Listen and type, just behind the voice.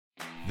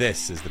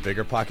This is the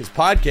Bigger Pockets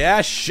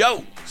Podcast,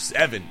 show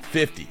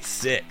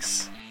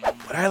 756.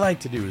 What I like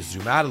to do is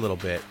zoom out a little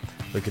bit,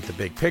 look at the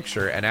big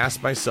picture, and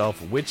ask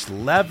myself which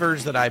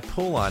levers that I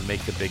pull on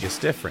make the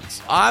biggest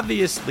difference.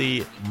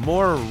 Obviously,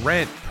 more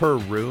rent per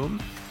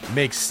room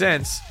makes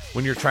sense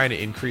when you're trying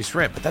to increase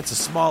rent, but that's a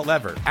small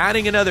lever.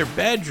 Adding another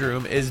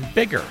bedroom is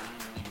bigger.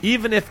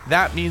 Even if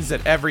that means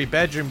that every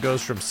bedroom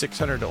goes from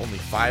 600 to only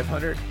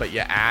 500, but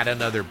you add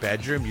another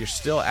bedroom, you're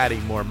still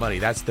adding more money.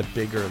 That's the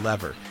bigger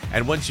lever.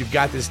 And once you've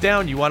got this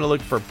down, you want to look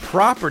for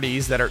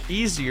properties that are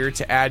easier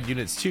to add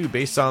units to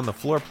based on the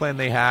floor plan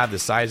they have, the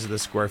size of the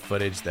square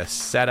footage, the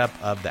setup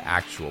of the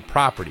actual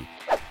property.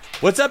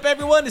 What's up,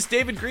 everyone? It's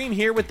David Greene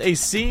here with a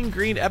Seeing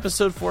Greene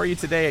episode for you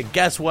today. And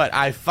guess what?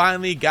 I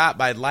finally got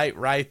my light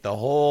right the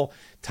whole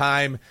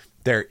time.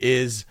 There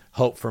is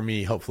hope for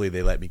me. Hopefully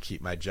they let me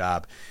keep my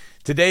job.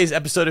 Today's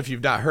episode, if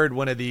you've not heard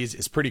one of these,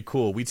 is pretty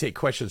cool. We take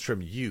questions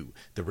from you,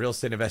 the real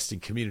estate investing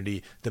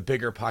community, the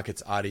Bigger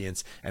Pockets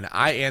audience, and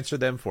I answer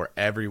them for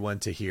everyone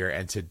to hear,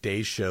 and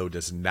today's show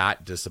does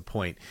not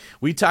disappoint.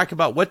 We talk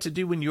about what to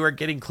do when you are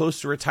getting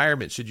close to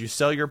retirement. Should you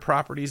sell your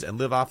properties and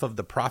live off of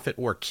the profit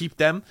or keep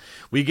them?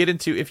 We get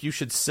into if you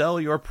should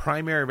sell your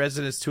primary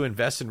residence to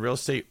invest in real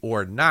estate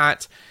or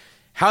not,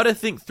 how to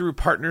think through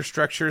partner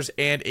structures,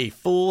 and a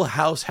full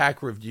house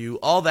hack review,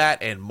 all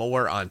that and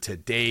more on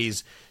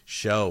today's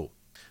show.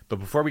 But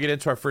before we get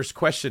into our first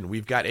question,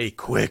 we've got a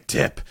quick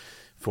tip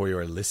for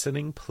your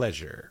listening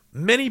pleasure.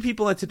 Many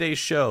people at today's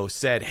show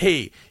said,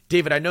 hey,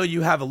 David, I know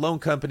you have a loan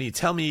company.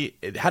 Tell me,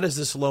 how does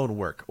this loan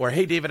work? Or,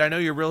 hey, David, I know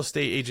you're a real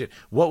estate agent.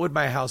 What would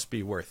my house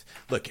be worth?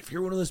 Look, if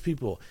you're one of those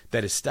people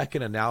that is stuck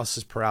in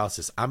analysis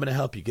paralysis, I'm going to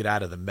help you get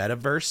out of the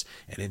metaverse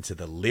and into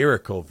the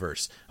lyrical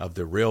verse of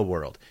the real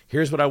world.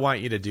 Here's what I want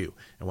you to do.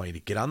 I want you to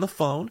get on the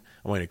phone.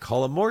 I want you to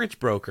call a mortgage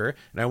broker,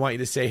 and I want you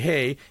to say,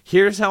 hey,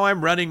 here's how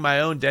I'm running my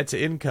own debt to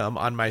income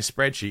on my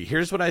spreadsheet.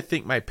 Here's what I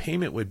think my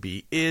payment would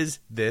be. Is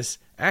this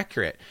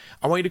accurate?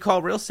 I want you to call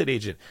a real estate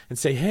agent and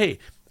say, hey,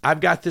 I've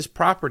got this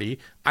property.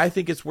 I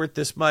think it's worth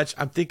this much.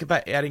 I'm thinking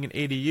about adding an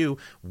ADU.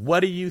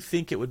 What do you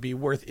think it would be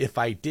worth if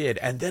I did?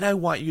 And then I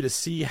want you to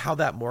see how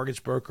that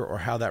mortgage broker or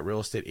how that real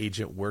estate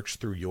agent works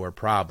through your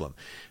problem.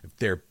 If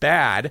they're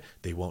bad,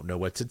 they won't know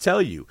what to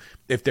tell you.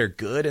 If they're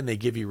good and they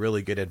give you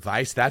really good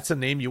advice, that's a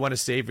name you want to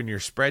save in your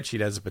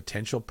spreadsheet as a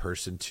potential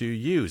person to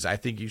use. I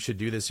think you should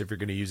do this if you're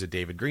going to use a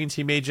David Greene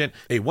team agent,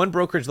 a one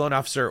brokerage loan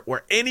officer,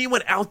 or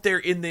anyone out there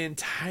in the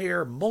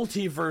entire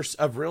multiverse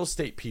of real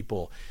estate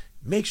people.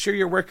 Make sure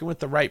you're working with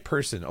the right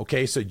person,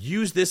 okay? So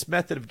use this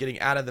method of getting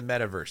out of the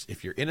metaverse.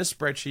 If you're in a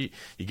spreadsheet,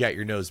 you got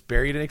your nose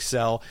buried in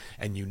Excel,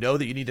 and you know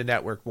that you need to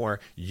network more,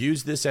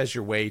 use this as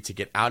your way to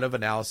get out of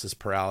analysis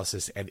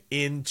paralysis and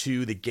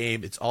into the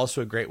game. It's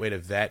also a great way to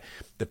vet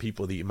the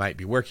people that you might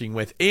be working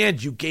with,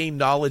 and you gain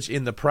knowledge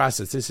in the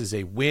process. This is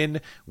a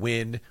win,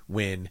 win,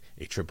 win,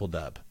 a triple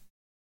dub.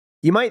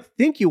 You might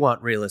think you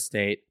want real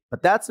estate,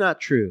 but that's not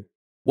true.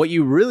 What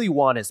you really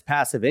want is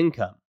passive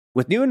income.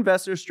 With new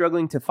investors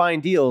struggling to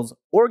find deals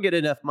or get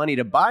enough money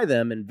to buy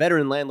them and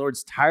veteran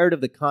landlords tired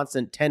of the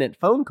constant tenant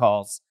phone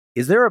calls,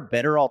 is there a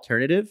better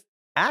alternative?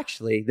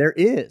 Actually, there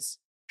is.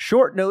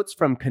 Short notes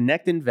from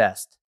Connect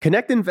Invest.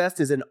 Connect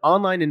Invest is an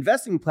online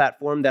investing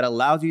platform that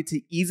allows you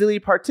to easily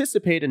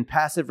participate in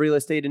passive real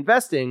estate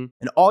investing,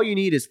 and all you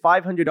need is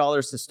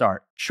 $500 to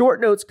start.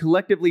 Short Notes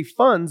collectively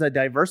funds a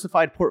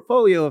diversified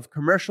portfolio of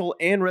commercial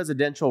and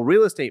residential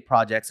real estate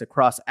projects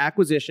across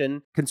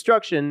acquisition,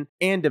 construction,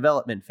 and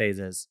development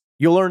phases.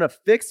 You'll earn a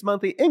fixed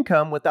monthly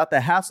income without the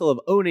hassle of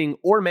owning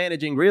or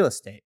managing real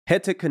estate.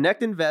 Head to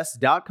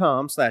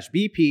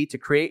connectinvest.com/BP to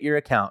create your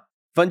account.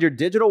 Fund your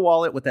digital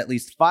wallet with at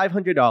least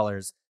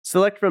 $500.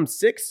 Select from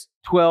 6,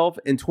 12,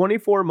 and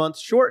 24-month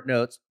short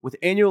notes with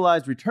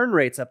annualized return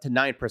rates up to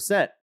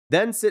 9%.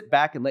 Then sit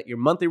back and let your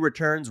monthly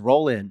returns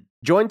roll in.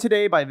 Join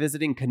today by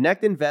visiting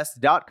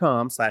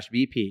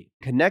connectinvest.com/BP.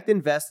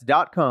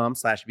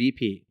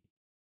 Connectinvest.com/BP.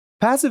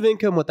 Passive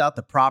income without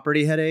the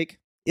property headache?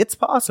 It's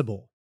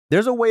possible.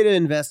 There's a way to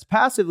invest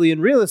passively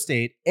in real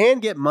estate and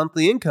get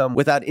monthly income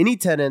without any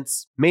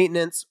tenants,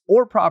 maintenance,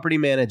 or property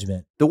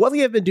management. The Wealthy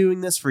have been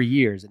doing this for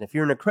years, and if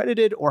you're an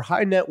accredited or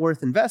high net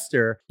worth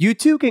investor, you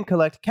too can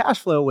collect cash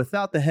flow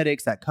without the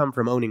headaches that come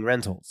from owning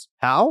rentals.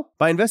 How?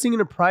 By investing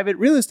in a private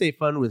real estate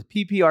fund with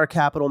PPR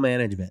Capital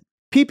Management.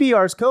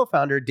 PPR's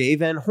co-founder, Dave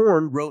Van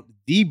Horn, wrote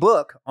the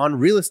book on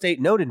real estate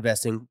note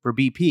investing for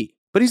BP.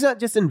 But he's not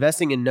just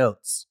investing in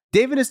notes.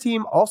 Dave and his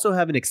team also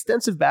have an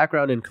extensive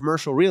background in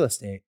commercial real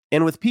estate.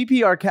 And with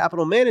PPR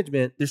Capital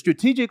Management, they're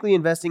strategically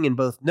investing in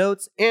both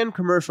notes and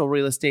commercial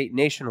real estate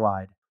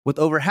nationwide. With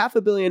over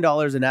 $500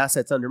 million in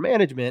assets under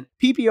management,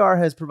 PPR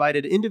has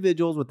provided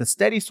individuals with a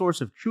steady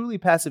source of truly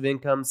passive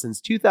income since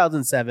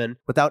 2007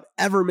 without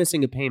ever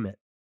missing a payment.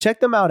 Check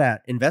them out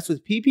at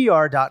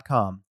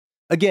investwithppr.com.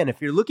 Again,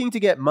 if you're looking to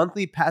get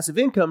monthly passive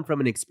income from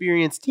an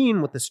experienced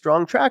team with a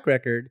strong track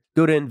record,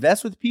 go to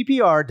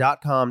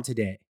investwithppr.com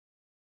today.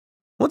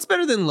 What's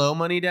better than low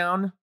money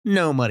down?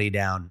 No money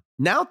down.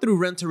 Now through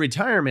Rent to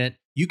Retirement,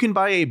 you can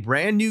buy a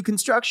brand new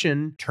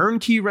construction,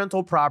 turnkey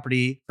rental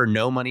property for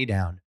no money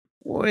down.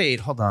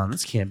 Wait, hold on.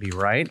 This can't be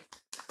right.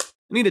 I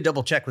need to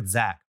double check with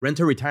Zach,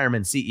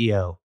 Rent-to-Retirement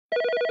CEO.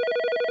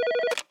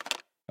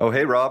 Oh,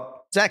 hey, Rob.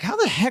 Zach, how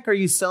the heck are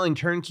you selling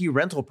turnkey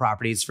rental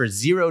properties for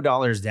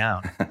 $0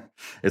 down?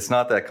 It's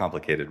not that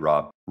complicated,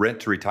 Rob. Rent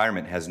to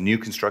Retirement has new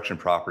construction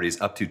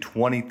properties up to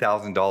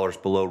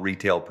 $20,000 below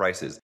retail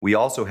prices. We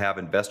also have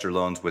investor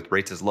loans with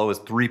rates as low as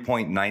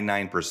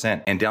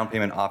 3.99% and down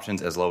payment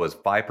options as low as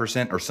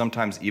 5% or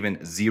sometimes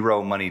even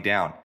zero money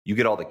down. You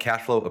get all the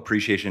cash flow,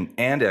 appreciation,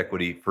 and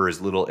equity for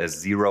as little as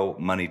zero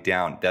money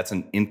down. That's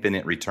an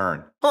infinite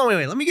return. Oh,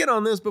 wait. Let me get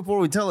on this before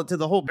we tell it to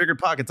the whole Bigger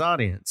Pockets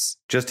audience.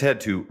 Just head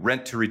to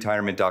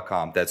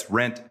renttoretirement.com. That's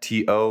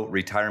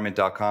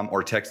renttoretirement.com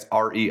or text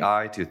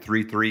REI to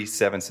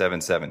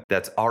 33777.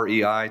 That's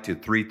REI to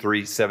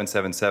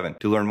 33777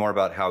 to learn more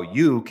about how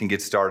you can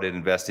get started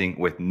investing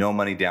with no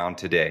money down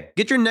today.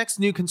 Get your next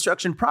new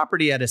construction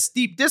property at a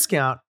steep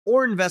discount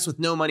or invest with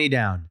no money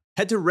down.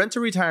 Head to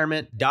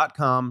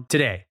renttoretirement.com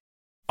today.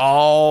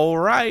 All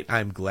right.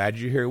 I'm glad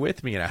you're here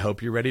with me, and I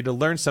hope you're ready to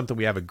learn something.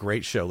 We have a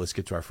great show. Let's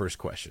get to our first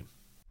question.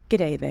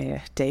 G'day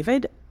there,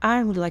 David.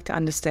 I would like to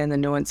understand the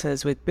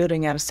nuances with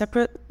building out a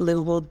separate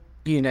livable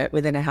unit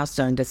within a house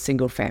zoned as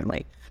single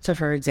family. So,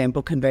 for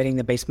example, converting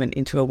the basement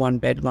into a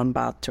 1-bed,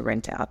 1-bath to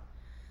rent out.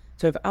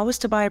 So if I was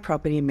to buy a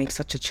property and make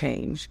such a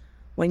change,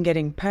 when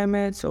getting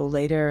permits or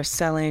later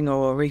selling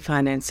or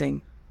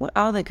refinancing, what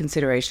are the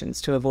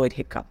considerations to avoid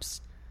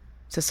hiccups?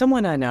 So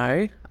someone I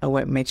know, I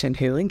won't mention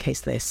who in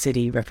case their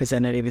city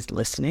representative is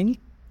listening,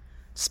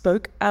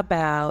 spoke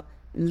about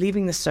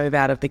leaving the stove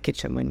out of the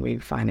kitchen when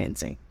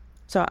refinancing.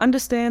 So I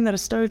understand that a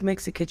stove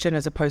makes a kitchen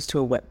as opposed to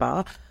a wet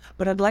bar,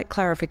 but I'd like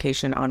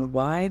clarification on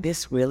why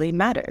this really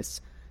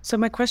matters. So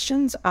my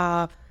questions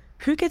are,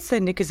 who gets their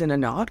knickers in a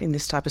knot in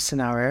this type of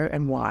scenario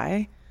and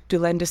why? Do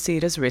lenders see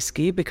it as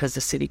risky because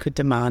the city could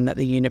demand that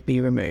the unit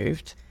be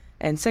removed?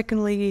 And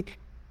secondly,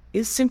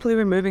 is simply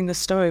removing the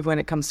stove when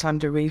it comes time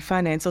to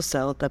refinance or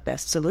sell the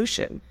best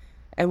solution?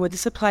 And would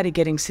this apply to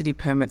getting city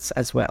permits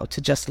as well,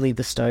 to just leave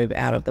the stove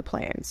out of the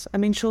plans? I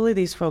mean, surely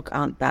these folk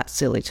aren't that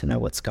silly to know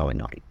what's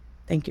going on.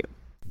 Thank you.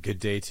 Good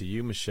day to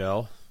you,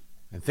 Michelle.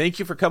 And thank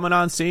you for coming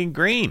on Seeing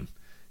Greene.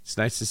 It's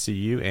nice to see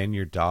you and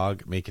your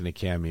dog making a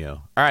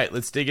cameo. All right,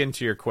 let's dig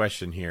into your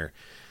question here.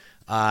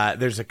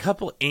 There's a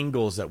couple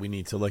angles that we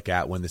need to look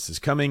at when this is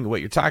coming. What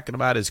you're talking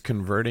about is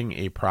converting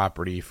a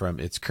property from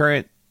its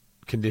current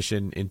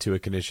condition into a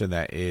condition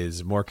that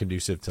is more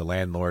conducive to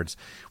landlords,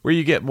 where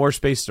you get more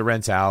space to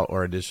rent out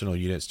or additional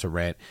units to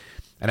rent.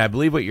 And I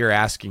believe what you're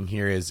asking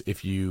here is,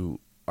 if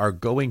you are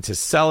going to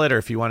sell it or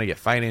if you want to get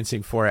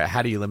financing for it,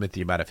 how do you limit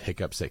the amount of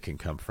hiccups that can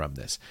come from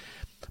this?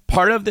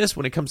 Part of this,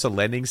 when it comes to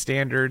lending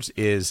standards,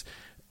 is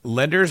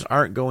lenders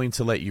aren't going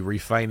to let you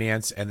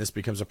refinance, and this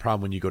becomes a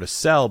problem when you go to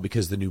sell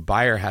because the new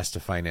buyer has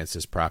to finance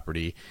this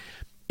property.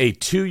 A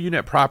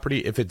 2-unit property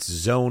if it's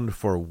zoned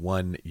for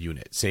 1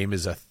 unit. Same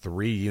as a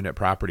 3-unit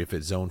property if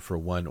it's zoned for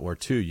 1 or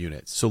 2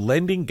 units. So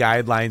lending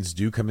guidelines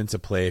do come into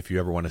play if you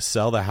ever want to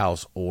sell the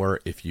house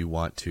or if you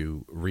want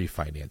to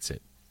refinance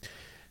it.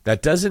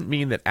 That doesn't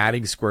mean that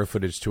adding square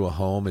footage to a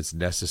home is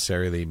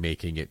necessarily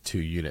making it 2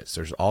 units.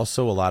 There's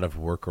also a lot of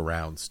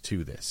workarounds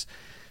to this.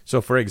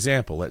 So for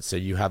example, let's say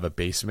you have a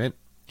basement,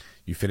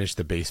 you finish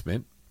the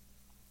basement.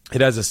 It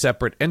has a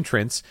separate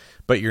entrance,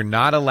 but you're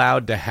not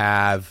allowed to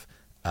have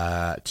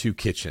 2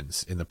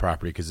 kitchens in the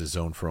property because it's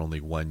zoned for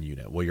only 1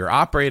 unit. Well, you're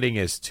operating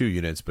as 2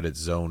 units, but it's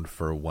zoned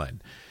for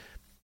 1.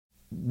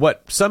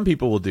 What some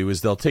people will do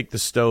is they'll take the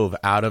stove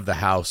out of the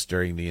house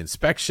during the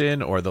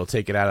inspection, or they'll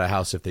take it out of the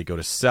house if they go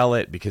to sell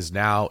it, because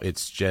now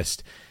it's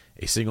just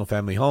a single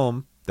family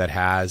home that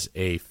has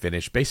a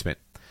finished basement.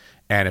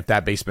 And if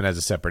that basement has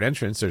a separate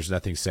entrance, there's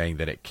nothing saying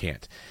that it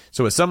can't.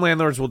 So what some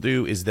landlords will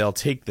do is they'll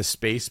take the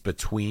space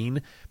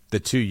between the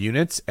 2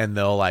 units and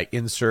they'll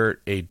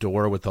insert a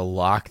door with a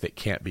lock that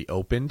can't be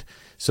opened,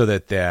 so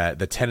that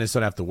the tenants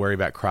don't have to worry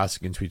about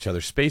crossing into each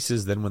other's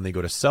spaces. Then when they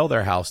go to sell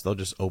their house, they'll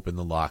just open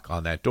the lock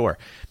on that door.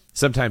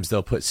 Sometimes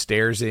they'll put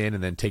stairs in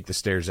and then take the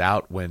stairs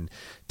out when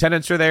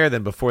tenants are there.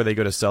 Then before they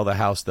go to sell the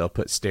house, they'll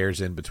put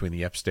stairs in between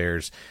the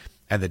upstairs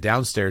and the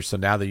downstairs. So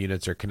now the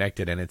units are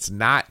connected and it's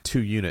not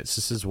 2 units.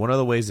 This is one of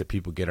the ways that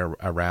people get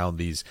around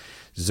these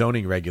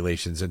zoning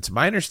regulations. And to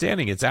my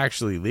understanding, it's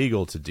actually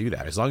legal to do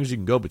that. As long as you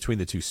can go between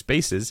the 2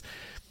 spaces,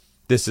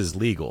 this is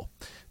legal.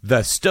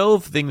 The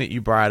stove thing that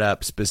you brought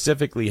up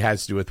specifically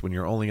has to do with when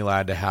you're only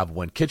allowed to have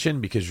 1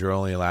 kitchen because you're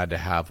only allowed to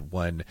have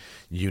 1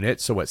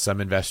 unit. So what some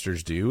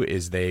investors do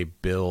is they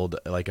build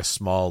like a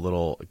small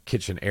little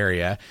kitchen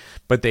area,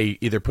 but they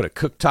either put a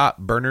cooktop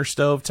burner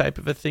stove type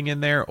of a thing in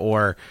there,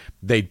 or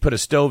they put a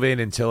stove in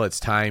until it's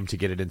time to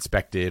get it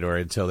inspected or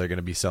until they're going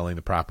to be selling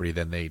the property.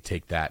 Then they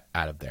take that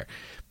out of there.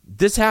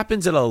 This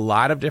happens at a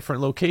lot of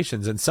different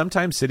locations, and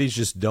sometimes cities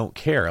just don't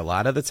care. A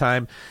lot of the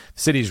time,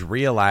 cities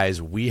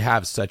realize we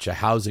have such a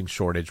housing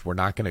shortage, we're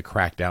not going to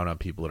crack down on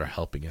people that are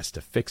helping us to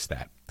fix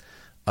that.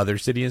 Other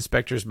city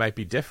inspectors might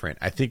be different.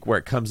 I think where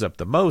it comes up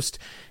the most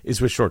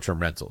is with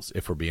short-term rentals,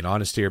 if we're being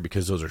honest here,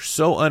 because those are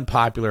so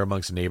unpopular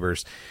amongst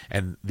neighbors,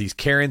 and these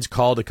Karens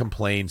call to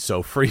complain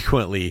so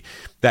frequently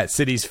that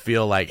cities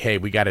feel like, hey,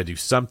 we got to do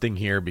something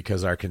here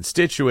because our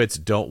constituents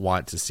don't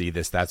want to see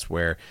this. That's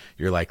where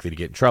you're likely to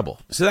get in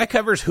trouble. So that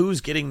covers who's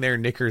getting their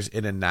knickers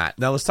in a knot.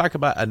 Now let's talk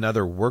about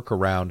another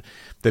workaround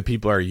that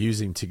people are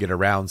using to get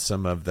around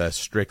some of the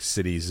strict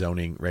city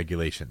zoning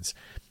regulations,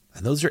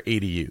 and those are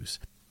ADUs.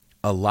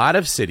 A lot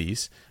of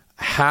cities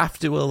have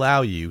to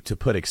allow you to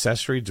put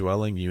accessory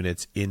dwelling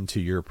units into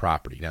your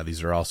property. Now,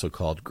 these are also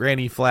called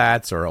granny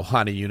flats or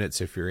Ohana units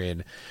if you're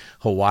in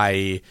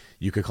Hawaii.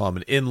 You could call them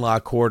an in-law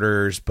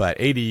quarters, but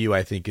ADU,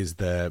 I think, is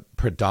the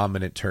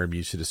predominant term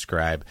used to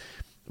describe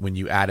when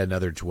you add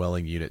another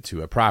dwelling unit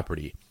to a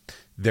property.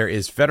 There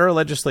is federal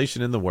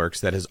legislation in the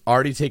works that has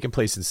already taken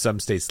place in some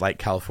states like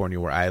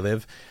California, where I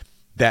live,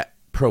 that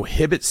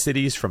prohibit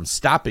cities from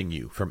stopping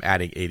you from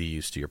adding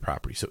ADUs to your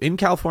property. So in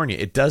California,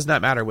 it does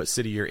not matter what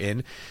city you're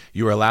in.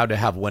 You are allowed to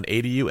have one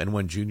ADU and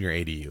one junior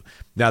ADU.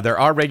 Now, there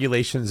are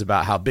regulations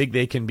about how big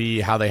they can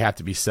be, how they have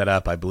to be set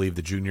up. I believe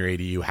the junior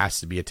ADU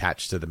has to be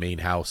attached to the main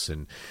house.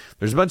 And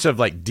there's a bunch of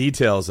like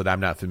details that I'm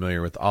not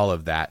familiar with all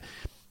of that.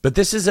 But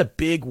this is a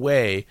big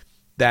way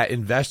that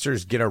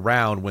investors get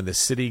around when the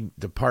city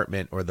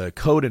department or the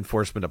code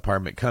enforcement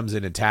department comes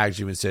in and tags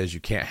you and says you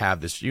can't have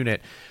this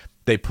unit.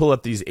 They pull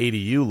up these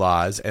ADU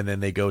laws, and then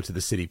they go to the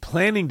city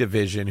planning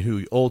division,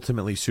 who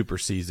ultimately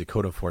supersedes the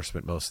code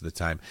enforcement most of the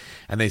time.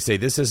 And they say,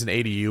 this is an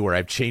ADU, or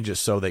I've changed it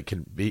so that it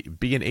can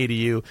be an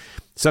ADU.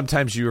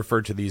 Sometimes you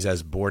refer to these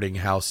as boarding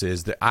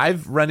houses.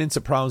 I've run into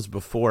problems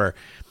before,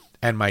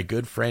 and my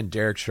good friend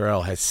Derek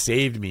Sherrill has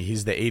saved me.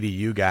 He's the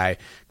ADU guy,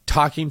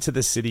 talking to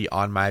the city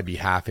on my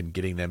behalf and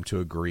getting them to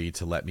agree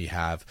to let me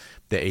have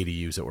the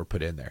ADUs that were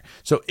put in there.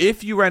 So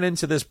if you run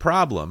into this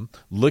problem,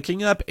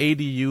 looking up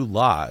ADU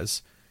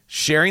laws,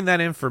 sharing that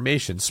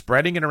information,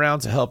 spreading it around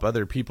to help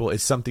other people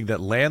is something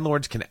that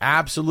landlords can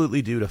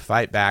absolutely do to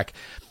fight back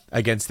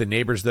against the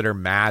neighbors that are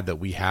mad that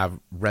we have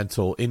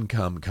rental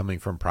income coming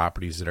from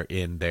properties that are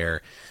in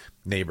their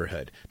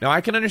neighborhood. Now,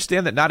 I can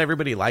understand that not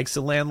everybody likes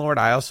a landlord.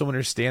 I also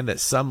understand that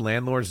some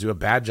landlords do a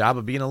bad job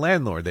of being a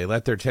landlord. They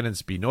let their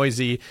tenants be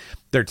noisy.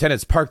 Their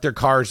tenants park their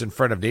cars in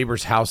front of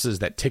neighbors' houses.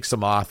 That ticks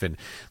them off and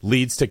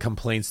leads to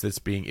complaints that's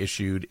being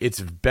issued.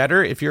 It's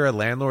better if you're a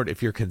landlord,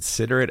 if you're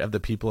considerate of the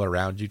people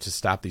around you, to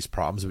stop these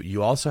problems. But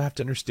you also have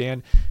to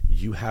understand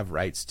you have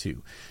rights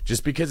too.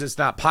 Just because it's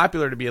not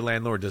popular to be a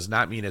landlord does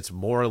not mean it's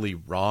morally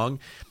wrong.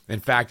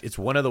 In fact, it's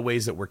one of the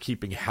ways that we're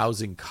keeping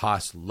housing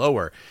costs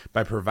lower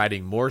by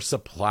providing more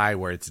supply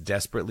where it's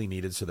desperately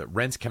needed, so that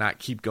rents cannot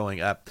keep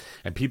going up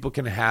and people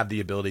can have the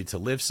ability to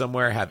live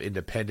somewhere, have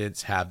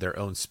independence, have their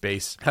own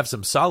space, have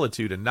some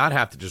solitude, and not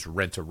have to just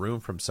rent a room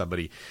from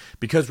somebody,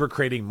 because we're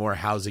creating more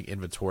housing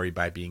inventory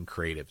by being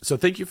creative. So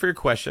thank you for your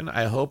question.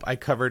 I hope I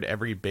covered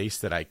every base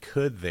that I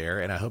could there,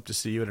 and I hope to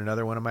see you at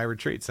another one of my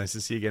retreats. Nice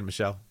to see you again,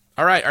 Michelle.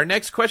 All right, our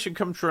next question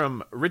comes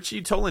from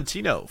Richie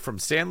Tolentino from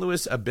San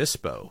Luis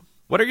Obispo.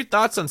 What are your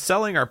thoughts on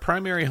selling our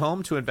primary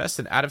home to invest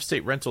in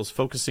out-of-state rentals,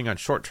 focusing on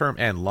short-term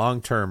and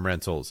long-term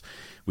rentals?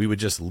 We would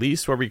just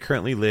lease where we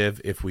currently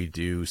live if we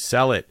do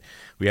sell it.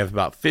 We have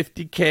about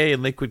 $50K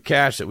in liquid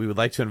cash that we would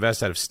like to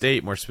invest out of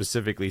state, more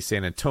specifically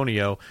San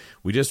Antonio.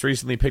 We just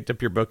recently picked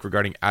up your book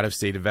regarding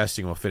out-of-state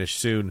investing. We'll finish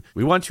soon.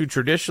 We want to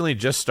traditionally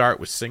just start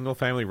with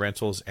single-family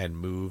rentals and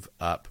move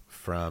up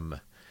from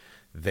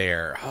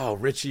there. Oh,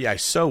 Richie, I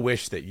so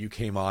wish that you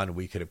came on.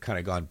 We could have kind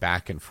of gone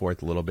back and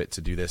forth a little bit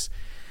to do this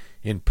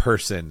in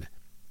person.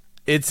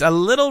 It's a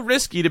little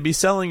risky to be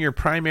selling your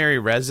primary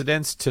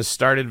residence to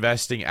start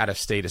investing out of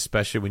state,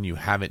 especially when you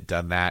haven't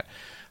done that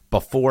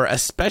before,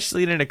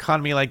 especially in an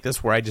economy like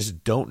this where I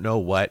just don't know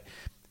what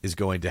is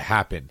going to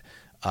happen.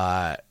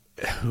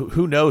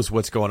 Who knows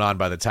what's going on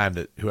by the time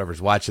that whoever's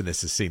watching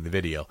this is seeing the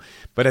video.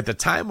 But at the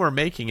time we're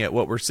making it,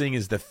 what we're seeing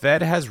is the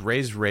Fed has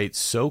raised rates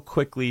so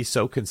quickly,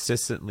 so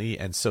consistently,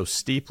 and so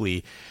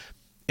steeply,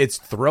 it's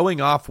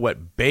throwing off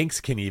what banks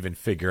can even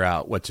figure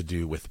out what to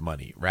do with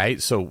money, right?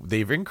 So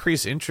they've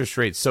increased interest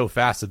rates so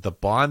fast that the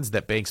bonds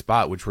that banks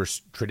bought, which were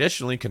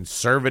traditionally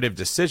conservative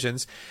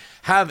decisions,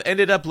 have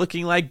ended up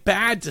looking like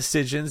bad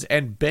decisions,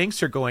 and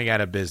banks are going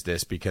out of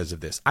business because of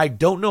this. I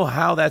don't know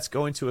how that's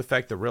going to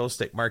affect the real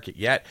estate market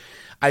yet.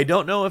 I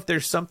don't know if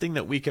there's something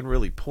that we can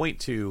really point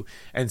to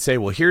and say,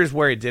 well, here's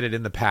where it did it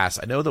in the past.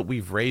 I know that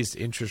we've raised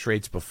interest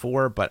rates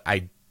before, but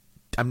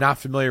I'm not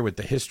familiar with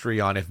the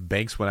history on if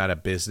banks went out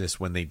of business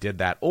when they did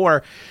that,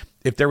 or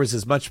if there was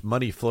as much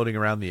money floating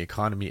around the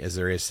economy as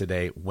there is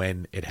today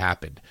when it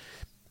happened.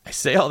 I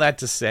say all that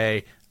to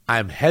say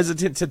I'm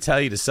hesitant to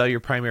tell you to sell your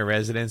primary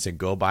residence and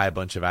go buy a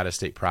bunch of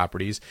out-of-state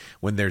properties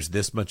when there's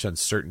this much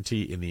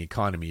uncertainty in the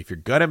economy. If you're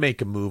going to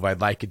make a move, I'd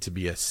like it to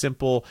be a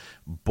simple,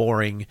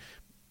 boring,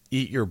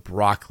 eat your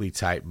broccoli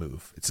type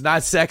move. It's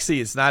not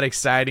sexy, it's not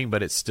exciting,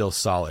 but it's still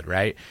solid,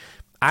 right?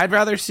 I'd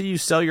rather see you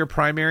sell your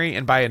primary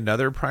and buy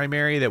another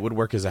primary that would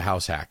work as a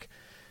house hack.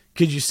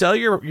 Could you sell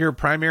your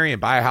primary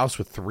and buy a house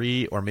with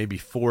 3 or maybe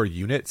 4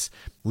 units,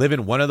 live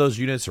in one of those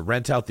units, or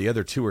rent out the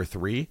other 2 or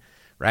 3,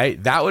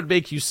 right? That would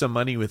make you some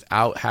money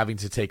without having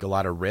to take a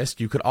lot of risk.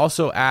 You could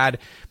also add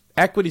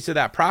equity to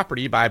that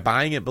property by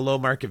buying it below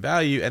market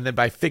value and then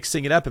by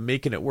fixing it up and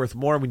making it worth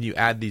more when you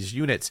add these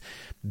units.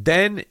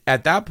 Then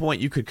at that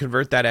point, you could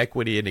convert that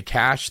equity into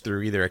cash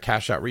through either a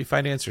cash out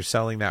refinance or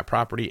selling that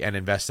property and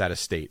invest out of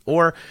state.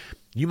 Or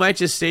you might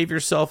just save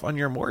yourself on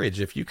your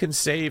mortgage. If you can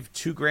save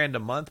 $2,000 a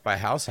month by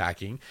house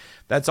hacking,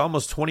 that's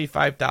almost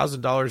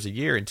 $25,000 a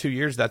year. In 2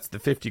 years, that's the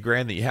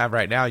 $50,000 that you have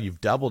right now.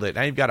 You've doubled it.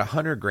 Now you've got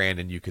 $100,000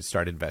 and you could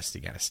start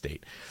investing out of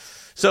state.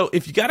 So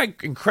if you got an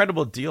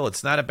incredible deal,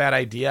 it's not a bad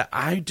idea.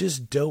 I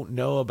just don't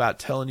know about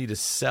telling you to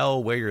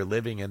sell where you're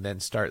living and then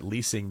start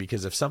leasing,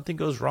 because if something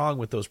goes wrong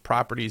with those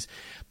properties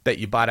that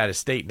you bought out of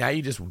state, now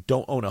you just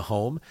don't own a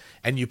home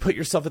and you put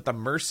yourself at the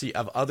mercy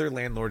of other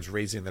landlords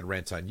raising the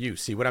rent on you.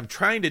 See, what I'm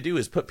trying to do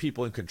is put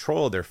people in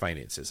control of their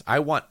finances. I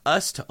want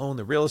us to own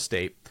the real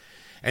estate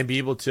and be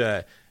able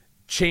to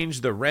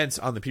change the rents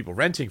on the people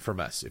renting from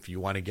us. If you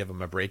want to give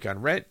them a break on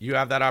rent, you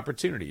have that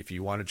opportunity. If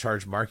you want to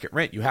charge market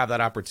rent, you have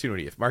that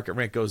opportunity. If market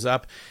rent goes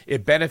up,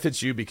 it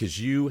benefits you because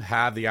you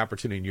have the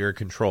opportunity and you're in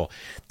control.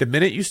 The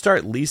minute you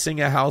start leasing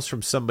a house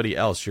from somebody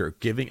else, you're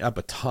giving up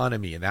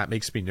autonomy, and that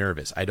makes me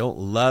nervous. I don't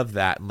love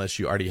that unless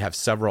you already have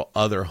several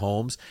other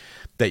homes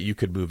that you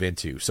could move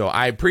into. So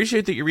I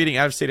appreciate that you're reading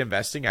Out of State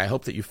Investing. I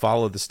hope that you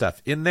follow the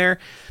stuff in there.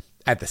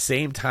 At the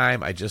same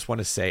time, I just want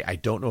to say, I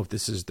don't know if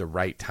this is the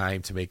right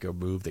time to make a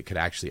move that could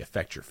actually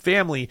affect your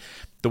family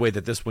the way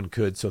that this one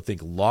could. So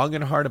think long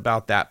and hard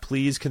about that.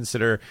 Please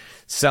consider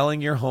selling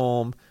your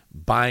home,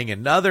 buying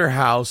another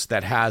house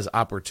that has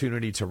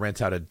opportunity to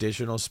rent out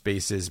additional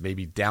spaces,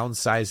 maybe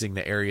downsizing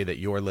the area that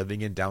you're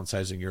living in,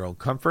 downsizing your own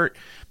comfort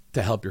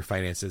to help your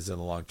finances in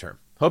the long term.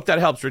 Hope that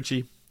helps,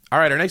 Richie. All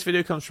right, our next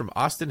video comes from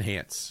Austin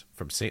Hance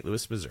from St.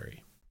 Louis,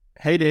 Missouri.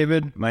 Hey,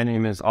 David. My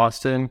name is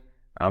Austin.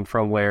 I'm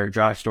from where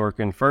Josh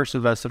Dorkin first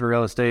invested in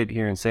real estate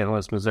here in St.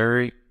 Louis,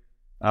 Missouri.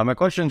 My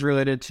question is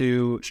related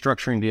to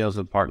structuring deals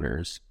with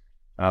partners.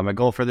 My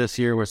goal for this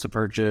year was to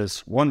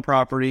purchase one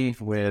property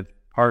with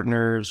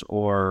partners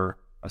or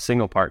a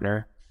single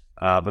partner.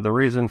 But the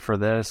reason for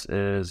this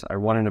is I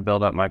wanted to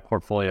build up my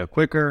portfolio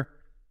quicker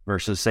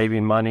versus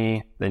saving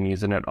money, then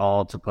using it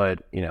all to put,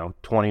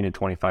 20 to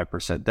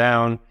 25%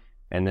 down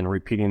and then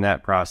repeating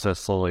that process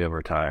slowly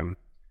over time.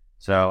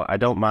 So I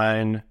don't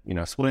mind,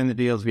 splitting the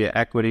deals via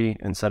equity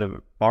instead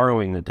of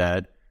borrowing the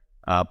debt.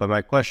 But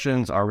my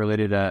questions are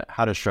related to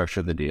how to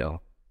structure the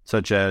deal,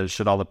 such as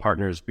should all the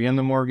partners be in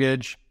the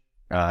mortgage?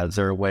 Is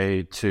there a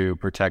way to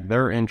protect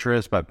their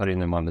interests by putting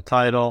them on the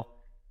title?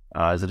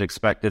 Is it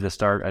expected to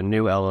start a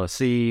new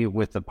LLC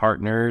with the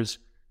partners,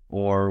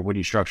 or would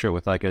you structure it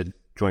with like a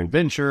joint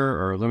venture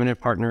or a limited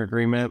partner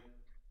agreement?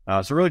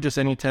 So really just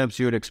any tips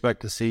you would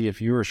expect to see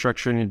if you were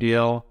structuring a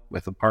deal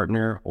with a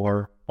partner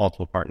or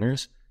multiple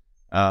partners.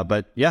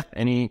 But yeah,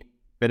 any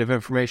bit of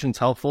information is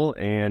helpful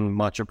and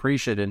much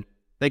appreciated.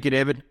 Thank you,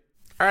 David.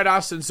 All right,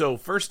 Austin. So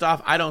first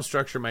off, I don't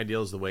structure my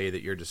deals the way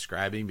that you're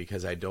describing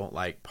because I don't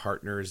like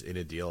partners in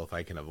a deal if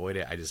I can avoid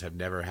it. I just have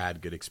never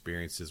had good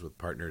experiences with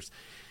partners.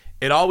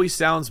 It always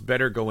sounds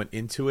better going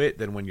into it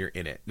than when you're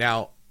in it.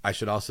 Now, I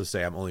should also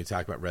say I'm only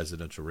talking about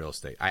residential real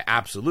estate. I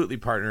absolutely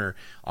partner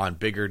on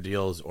bigger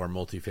deals or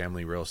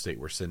multifamily real estate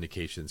where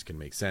syndications can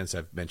make sense.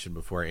 I've mentioned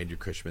before, Andrew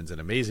Cushman's an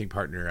amazing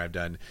partner. I've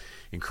done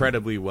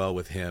incredibly well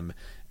with him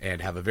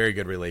and have a very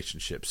good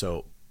relationship.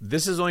 So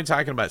this is only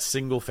talking about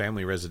single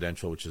family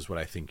residential, which is what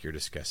I think you're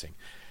discussing.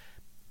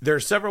 There are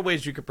several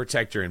ways you can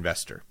protect your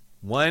investor.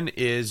 One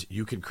is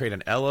you can create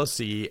an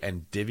LLC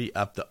and divvy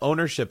up the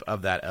ownership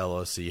of that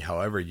LLC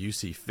however you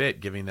see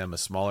fit, giving them a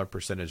smaller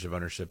percentage of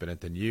ownership in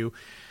it than you,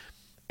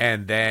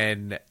 and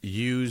then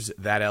use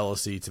that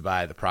LLC to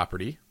buy the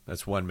property.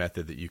 That's one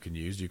method that you can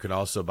use. You can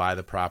also buy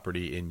the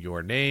property in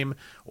your name,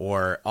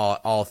 or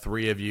all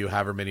three of you,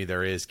 however many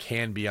there is,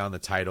 can be on the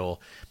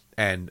title,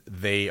 and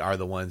they are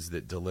the ones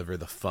that deliver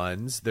the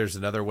funds. There's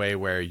another way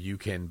where you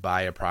can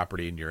buy a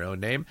property in your own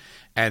name,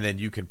 and then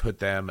you can put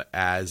them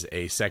as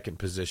a second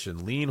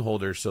position lien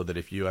holder so that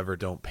if you ever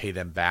don't pay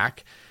them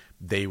back,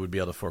 they would be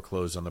able to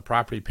foreclose on the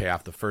property, pay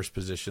off the first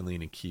position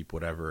lien, and keep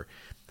whatever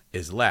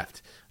is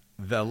left.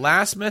 The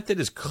last method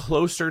is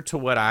closer to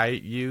what I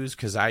use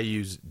because I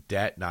use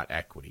debt, not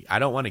equity. I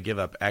don't want to give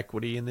up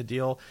equity in the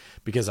deal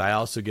because I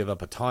also give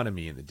up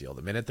autonomy in the deal.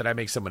 The minute that I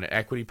make someone an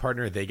equity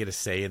partner, they get a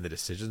say in the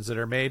decisions that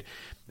are made,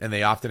 and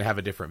they often have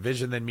a different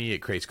vision than me. It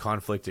creates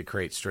conflict. It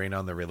creates strain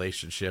on the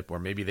relationship, or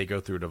maybe they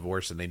go through a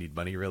divorce and they need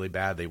money really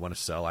bad. They want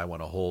to sell. I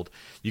want to hold.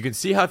 You can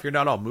see how if you're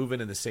not all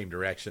moving in the same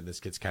direction,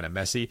 this gets kind of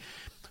messy.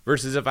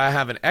 Versus if I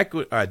have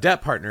a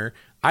debt partner,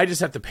 I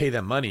just have to pay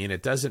them money, and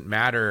it doesn't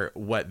matter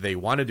what they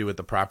want to do with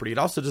the property. It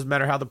also doesn't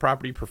matter how the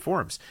property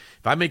performs.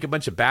 If I make a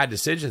bunch of bad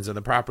decisions and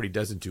the property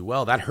doesn't do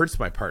well, that hurts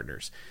my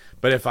partners.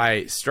 But if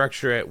I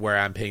structure it where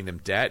I'm paying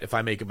them debt, if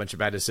I make a bunch of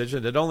bad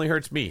decisions, it only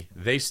hurts me.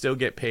 They still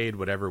get paid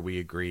whatever we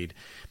agreed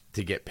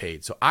to get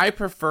paid. So I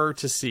prefer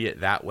to see it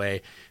that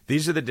way.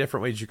 These are the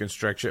different ways you can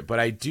structure it. But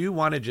I do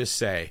want to just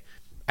say,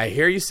 I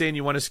hear you saying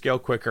you want to scale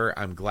quicker.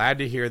 I'm glad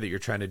to hear that you're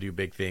trying to do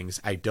big things.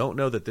 I don't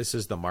know that this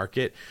is the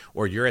market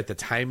or you're at the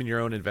time in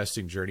your own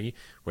investing journey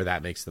where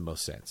that makes the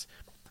most sense.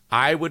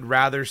 I would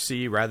rather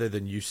see, rather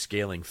than you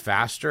scaling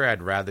faster,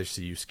 I'd rather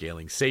see you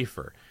scaling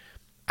safer.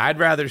 I'd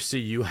rather see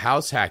you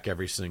house hack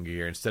every single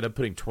year. Instead of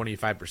putting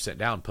 25%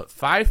 down, put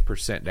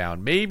 5%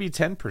 down, maybe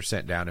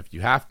 10% down if you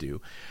have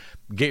to.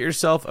 Get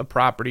yourself a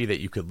property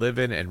that you could live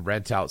in and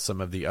rent out some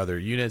of the other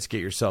units.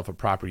 Get yourself a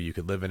property you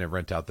could live in and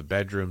rent out the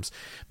bedrooms.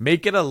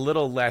 Make it a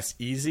little less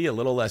easy, a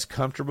little less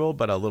comfortable,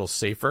 but a little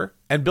safer.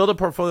 And build a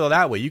portfolio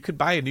that way. You could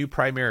buy a new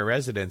primary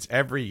residence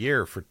every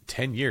year for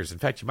 10 years. In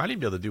fact, you might even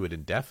be able to do it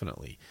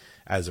indefinitely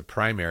as a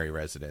primary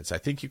residence. I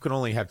think you can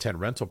only have 10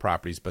 rental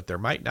properties, but there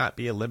might not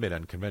be a limit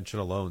on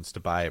conventional loans to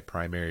buy a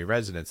primary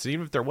residence. And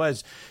even if there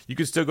was, you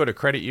could still go to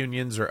credit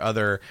unions or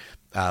other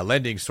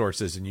lending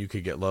sources and you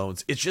could get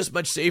loans. It's just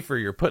much safer.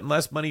 You're putting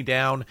less money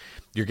down.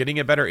 You're getting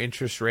a better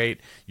interest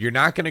rate. You're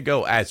not going to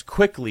go as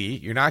quickly.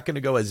 You're not going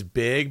to go as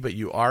big, but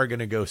you are going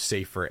to go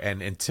safer.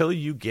 And until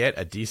you get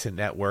a decent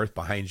net worth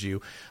behind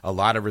you, a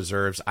lot of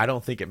reserves, I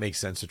don't think it makes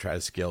sense to try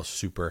to scale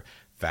super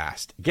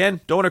fast.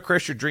 Again, don't want to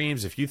crush your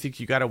dreams. If you think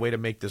you got a way to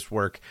make this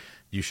work,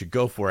 you should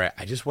go for it.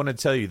 I just want to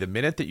tell you, the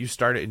minute that you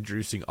start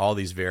introducing all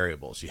these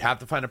variables, you have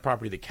to find a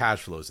property that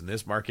cash flows. In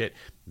this market,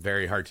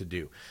 very hard to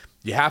do.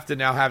 You have to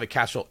now have a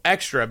cash flow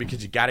extra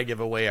because you got to give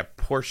away a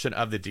portion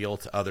of the deal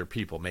to other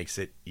people. Makes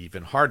it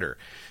even harder.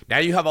 Now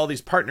you have all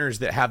these partners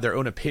that have their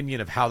own opinion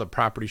of how the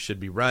property should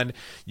be run.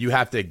 You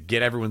have to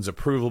get everyone's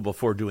approval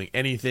before doing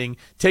anything.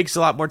 Takes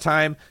a lot more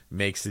time,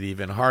 makes it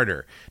even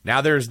harder.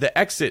 Now there's the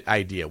exit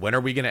idea. When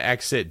are we going to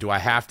exit? Do I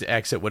have to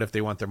exit? What if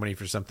they want their money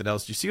for something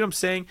else? You see what I'm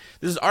saying?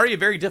 This is already a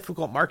very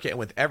difficult market, and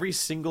with every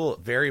single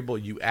variable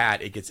you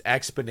add, it gets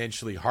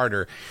exponentially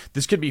harder.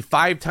 This could be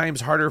 5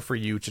 times harder for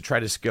you to try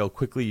to scale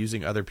quickly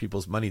using other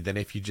people's money than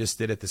if you just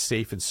did it the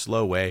safe and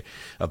slow way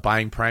of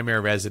buying primary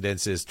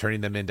residences,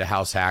 turning them into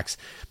house hacks,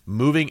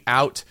 moving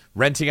out,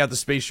 renting out the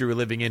space you were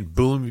living in.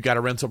 Boom, you've got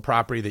a rental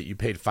property that you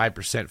paid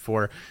 5%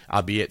 for,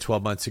 albeit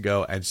 12 months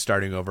ago, and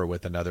starting over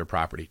with another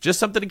property. Just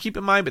something to keep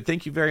in mind, but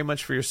thank you very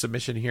much for your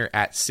submission here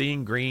at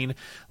Seeing Greene.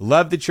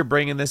 Love that you're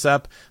bringing this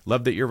up.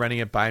 Love that you're running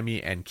it by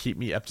me, and keep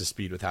me up to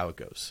speed with how it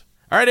goes.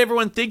 All right,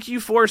 everyone, thank you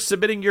for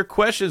submitting your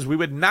questions. We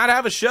would not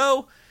have a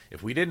show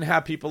if we didn't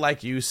have people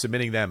like you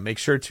submitting them. Make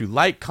sure to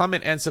like,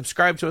 comment, and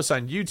subscribe to us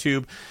on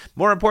YouTube.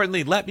 More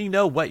importantly, let me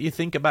know what you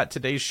think about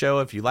today's show.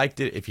 If you liked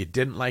it, if you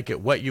didn't like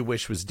it, what you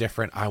wish was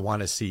different. I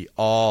want to see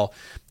all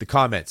the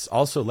comments.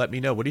 Also, let me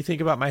know, what do you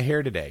think about my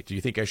hair today? Do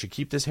you think I should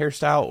keep this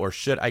hairstyle or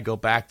should I go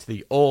back to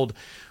the old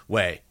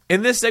way?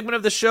 In this segment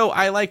of the show,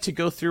 I like to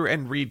go through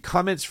and read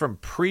comments from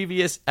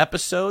previous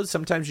episodes.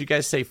 Sometimes you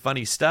guys say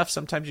funny stuff.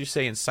 Sometimes you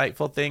say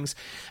insightful things.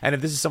 And if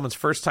this is someone's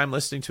first time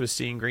listening to a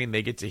Seeing Greene,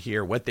 they get to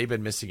hear what they've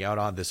been missing out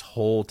on this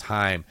whole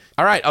time.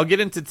 All right, I'll get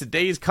into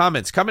today's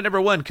comments. Comment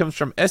number 1 comes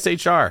from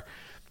SHR.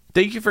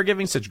 Thank you for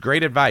giving such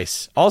great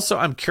advice. Also,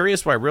 I'm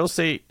curious why real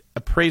estate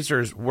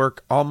appraisers'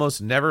 work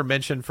almost never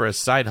mentioned for a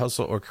side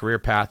hustle or career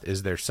path.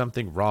 Is there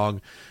something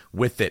wrong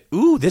with it?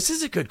 Ooh, this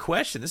is a good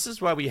question. This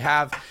is why we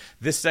have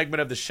this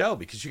segment of the show,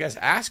 because you guys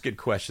ask good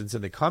questions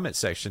in the comment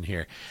section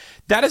here.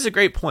 That is a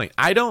great point.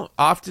 I don't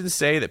often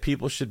say that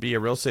people should be a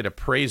real estate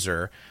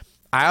appraiser.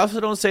 I also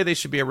don't say they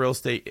should be a real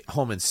estate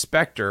home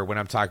inspector when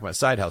I'm talking about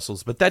side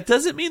hustles, but that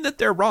doesn't mean that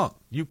they're wrong.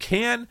 You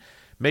can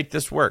make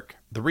this work.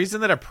 The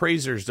reason that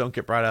appraisers don't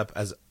get brought up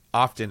as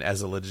often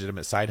as a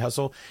legitimate side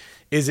hustle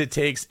is it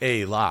takes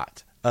a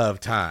lot of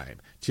time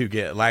to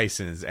get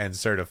licensed and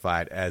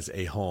certified as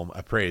a home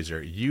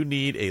appraiser. You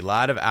need a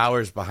lot of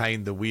hours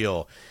behind the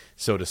wheel,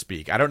 so to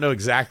speak. I don't know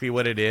exactly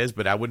what it is,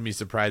 but I wouldn't be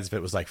surprised if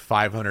it was like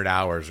 500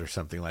 hours or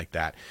something like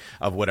that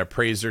of what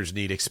appraisers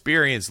need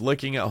experience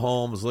looking at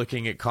homes,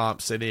 looking at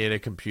comps, sitting at a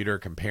computer,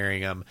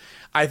 comparing them.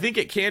 I think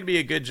it can be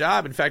a good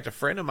job. In fact, a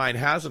friend of mine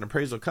has an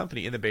appraisal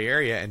company in the Bay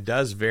Area and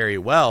does very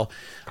well.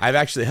 I've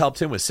actually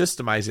helped him with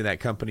systemizing that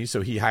company.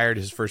 So he hired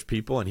his first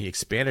people and he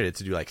expanded it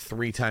to do like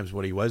 3 times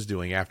what he was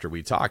doing after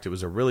we talked. It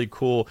was a really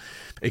cool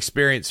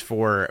experience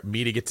for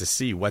me to get to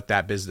see what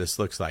that business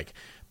looks like.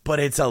 But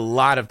it's a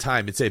lot of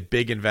time. It's a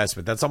big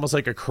investment. That's almost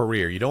like a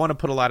career. You don't want to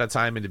put a lot of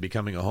time into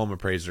becoming a home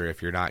appraiser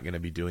if you're not going to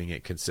be doing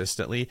it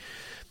consistently.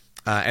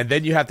 And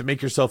then you have to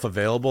make yourself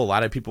available. A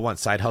lot of people want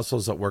side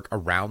hustles that work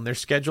around their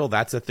schedule.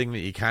 That's a thing that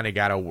you kind of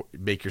got to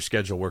make your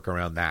schedule work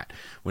around that.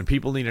 When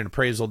people need an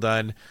appraisal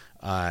done,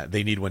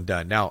 they need one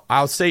done. Now,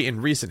 I'll say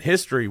in recent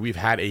history, we've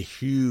had a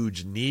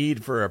huge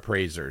need for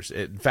appraisers.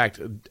 In fact,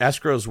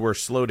 escrows were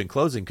slowed in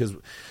closing because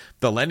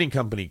the lending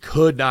company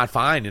could not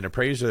find an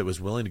appraiser that was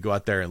willing to go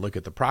out there and look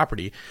at the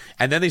property.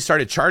 And then they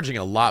started charging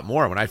a lot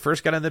more. When I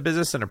first got in the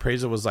business, an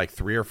appraisal was like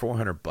 $300 or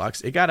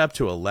 $400. It got up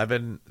to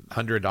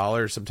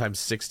 $1,100, sometimes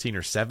 $1,600 or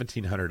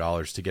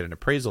 $1,700 to get an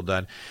appraisal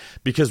done,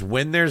 because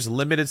when there's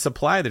limited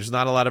supply, there's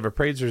not a lot of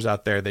appraisers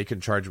out there. They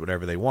can charge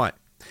whatever they want.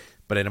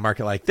 But in a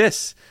market like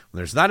this, when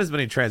there's not as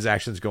many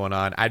transactions going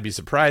on, I'd be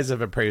surprised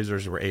if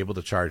appraisers were able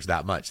to charge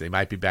that much. They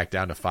might be back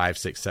down to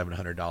 $500,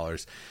 $600,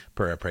 $700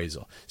 per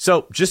appraisal.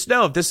 So just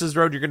know if this is the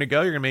road you're going to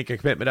go, you're going to make a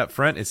commitment up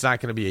front. It's not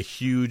going to be a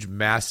huge,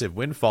 massive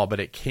windfall, but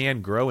it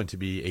can grow into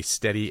be a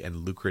steady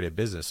and lucrative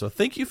business. So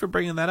thank you for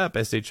bringing that up,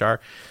 SHR.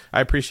 I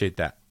appreciate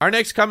that. Our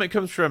next comment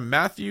comes from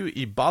Matthew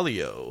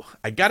Ibalio.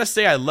 I got to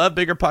say, I love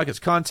Bigger Pockets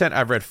content.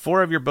 I've read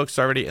 4 of your books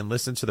already and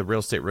listened to the Real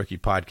Estate Rookie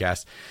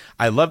podcast.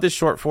 I love this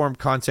short form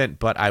content,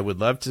 but I would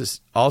love to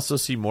also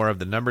see more of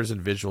the numbers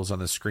and visuals on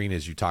the screen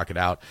as you talk it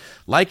out,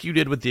 like you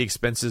did with the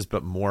expenses,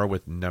 but more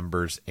with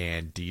numbers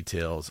and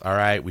details. All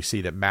right, we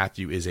see that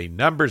Matthew is a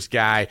numbers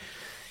guy.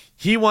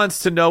 He wants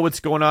to know what's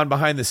going on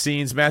behind the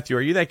scenes. Matthew,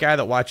 are you that guy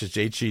that watches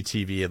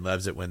HGTV and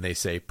loves it when they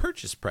say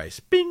purchase price,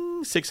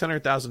 bing,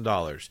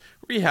 $600,000,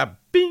 rehab,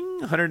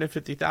 bing,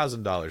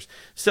 $150,000,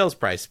 sales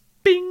price,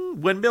 bing,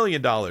 $1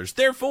 million.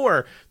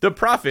 Therefore, the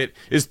profit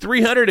is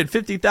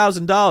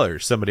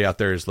 $350,000. Somebody out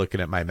there is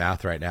looking at my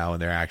math right now,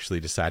 and they're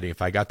actually deciding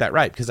if I got that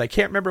right, because I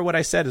can't remember what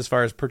I said as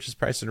far as purchase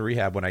price and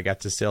rehab when I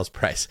got to sales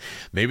price.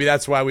 Maybe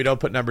that's why we don't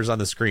put numbers on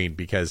the screen,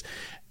 because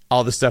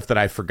all the stuff that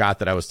I forgot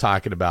that I was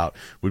talking about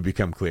would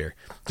become clear.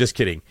 Just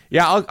kidding.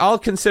 Yeah, I'll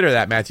consider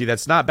that, Matthew.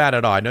 That's not bad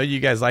at all. I know you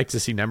guys like to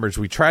see numbers.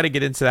 We try to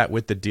get into that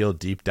with the deal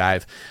deep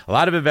dive. A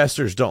lot of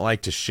investors don't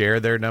like to share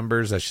their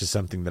numbers. That's just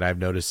something that I've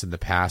noticed in the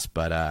past,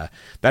 but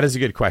that is a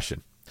good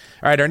question.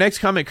 All right, our next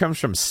comment comes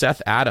from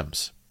Seth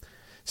Adams.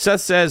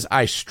 Seth says,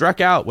 I struck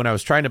out when I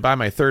was trying to buy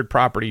my third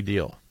property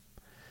deal.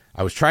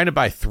 I was trying to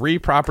buy 3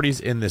 properties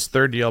in this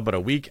third deal, but a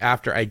week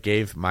after I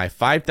gave my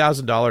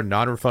 $5,000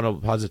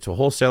 non-refundable deposit to a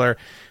wholesaler,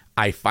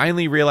 I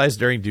finally realized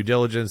during due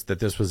diligence that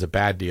this was a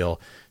bad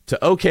deal,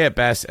 to okay at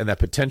best, and that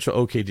potential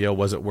okay deal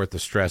wasn't worth the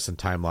stress and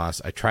time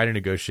loss. I tried to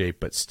negotiate,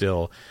 but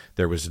still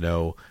there was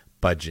no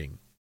budging.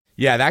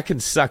 Yeah, that can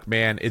suck,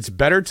 man. It's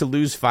better to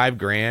lose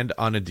 $5,000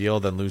 on a deal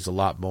than lose a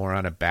lot more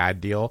on a bad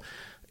deal.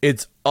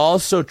 It's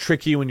also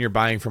tricky when you're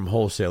buying from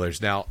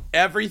wholesalers. Now,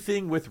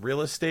 everything with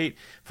real estate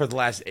for the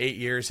last 8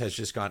 years has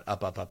just gone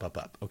up, up, up, up,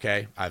 up.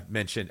 Okay. I've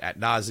mentioned ad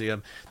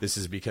nauseum. This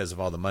is because of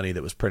all the money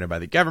that was printed by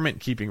the government,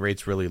 keeping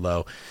rates really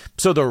low.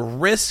 So the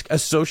risk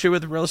associated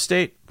with real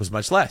estate was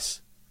much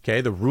less.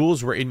 Okay, the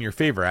rules were in your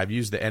favor. I've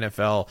used the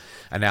NFL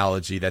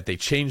analogy that they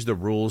changed the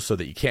rules so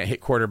that you can't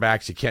hit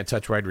quarterbacks, you can't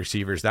touch wide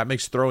receivers. That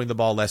makes throwing the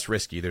ball less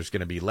risky. There's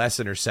going to be less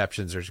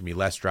interceptions. There's going to be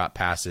less drop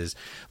passes,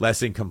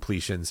 less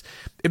incompletions.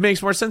 It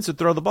makes more sense to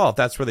throw the ball if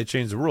that's where they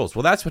change the rules.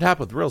 Well, that's what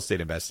happened with real estate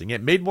investing.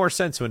 It made more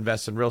sense to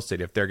invest in real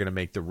estate if they're going to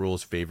make the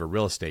rules favor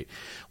real estate.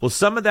 Well,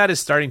 some of that is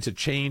starting to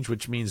change,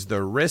 which means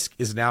the risk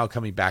is now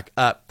coming back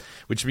up,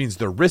 which means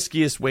the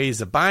riskiest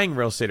ways of buying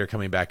real estate are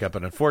coming back up.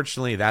 And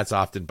unfortunately, that's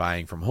often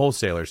buying from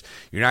wholesalers.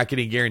 You're not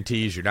getting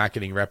guarantees. You're not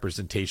getting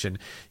representation.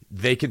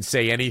 They can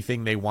say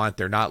anything they want.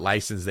 They're not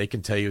licensed. They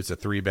can tell you it's a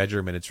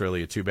 3-bedroom and it's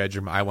really a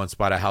 2-bedroom. I once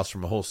bought a house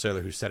from a wholesaler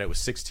who said it was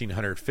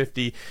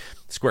 1,650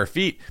 square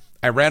feet.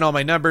 I ran all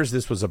my numbers.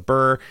 This was a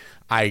burr.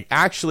 I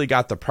actually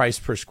got the price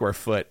per square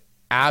foot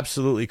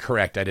absolutely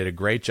correct. I did a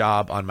great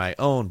job on my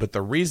own, but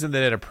the reason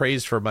that it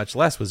appraised for much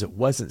less was it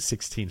wasn't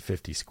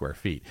 1,650 square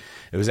feet.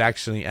 It was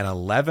actually an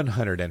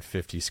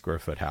 1,150 square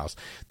foot house.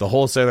 The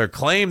wholesaler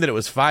claimed that it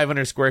was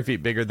 500 square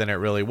feet bigger than it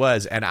really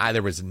was, and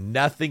there was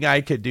nothing I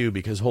could do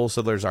because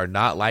wholesalers are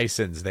not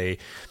licensed. They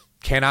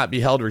cannot be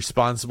held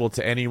responsible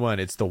to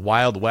anyone. It's the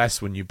Wild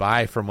West when you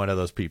buy from one of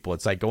those people.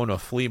 It's like going to a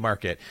flea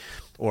market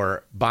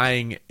or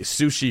buying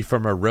sushi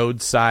from a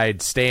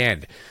roadside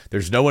stand.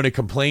 There's no one to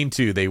complain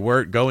to. They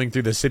weren't going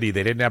through the city.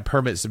 They didn't have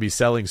permits to be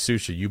selling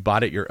sushi. You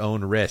bought at your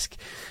own risk.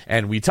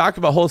 And we talk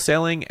about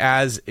wholesaling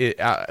as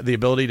the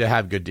ability to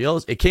have good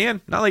deals. It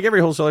can. Not like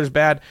every wholesaler is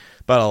bad,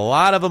 but a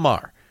lot of them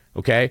are.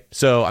 Okay,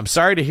 so I'm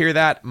sorry to hear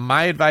that.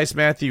 My advice,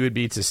 Matthew, would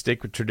be to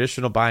stick with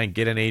traditional buying,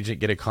 get an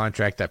agent, get a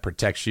contract that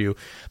protects you,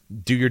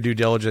 do your due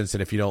diligence,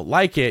 and if you don't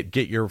like it,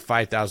 get your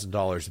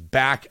 $5,000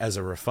 back as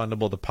a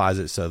refundable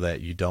deposit so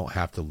that you don't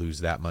have to lose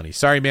that money.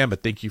 Sorry, man,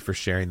 but thank you for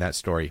sharing that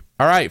story.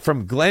 All right,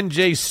 from Glenn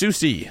J.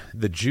 Susie,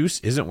 the juice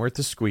isn't worth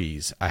the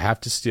squeeze. I have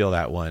to steal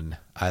that one.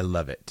 I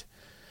love it.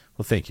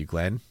 Well, thank you,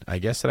 Glenn. I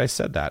guess that I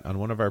said that on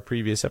one of our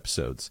previous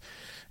episodes.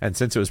 And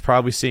since it was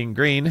probably seeing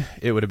green,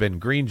 it would have been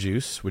green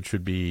juice, which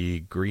would be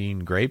green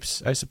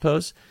grapes, I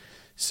suppose.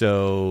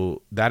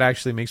 So that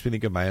actually makes me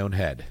think of my own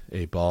head,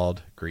 a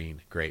bald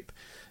green grape.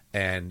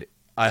 And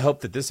I hope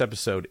that this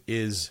episode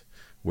is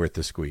worth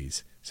the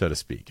squeeze, so to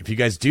speak. If you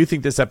guys do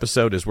think this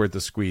episode is worth the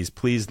squeeze,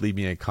 please leave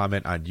me a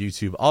comment on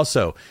YouTube.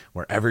 Also,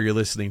 wherever you're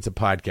listening to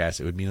podcasts,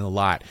 it would mean a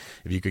lot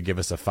if you could give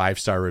us a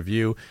 5-star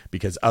review,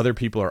 because other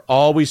people are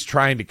always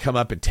trying to come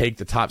up and take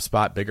the top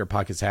spot Bigger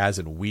Pockets has,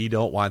 and we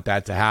don't want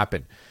that to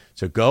happen.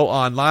 So go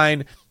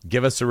online,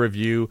 give us a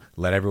review,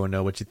 let everyone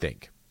know what you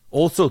think.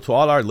 Also, to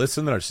all our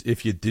listeners,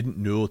 if you didn't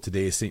know,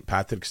 today is St.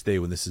 Patrick's Day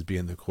when this is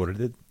being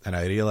recorded, and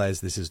I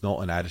realize this is not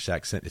an Irish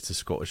accent, it's a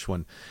Scottish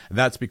one. And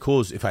that's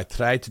because if I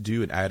try to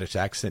do an Irish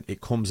accent, it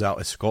comes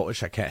out as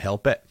Scottish. I can't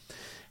help it.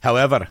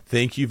 However,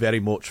 thank you very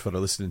much for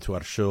listening to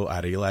our show.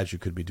 I realize you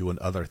could be doing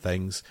other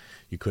things.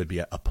 You could be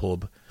at a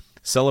pub.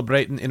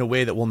 celebrating in a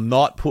way that will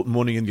not put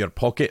money in your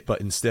pocket,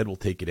 but instead will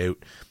take it out.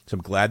 So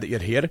I'm glad that you're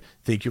here.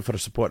 Thank you for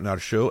supporting our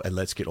show, and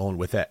let's get on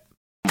with it.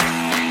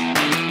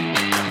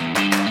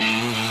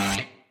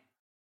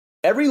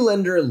 Every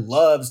lender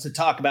loves to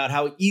talk about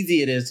how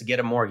easy it is to get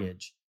a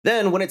mortgage.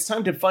 Then, when it's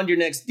time to fund your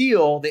next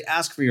deal, they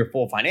ask for your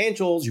full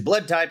financials, your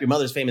blood type, your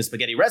mother's famous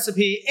spaghetti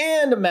recipe,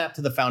 and a map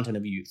to the fountain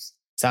of youth.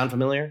 Sound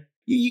familiar?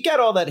 You got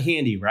all that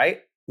handy,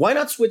 right? Why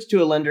not switch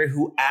to a lender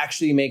who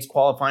actually makes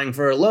qualifying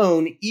for a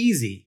loan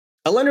easy?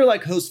 A lender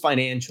like Host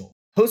Financial.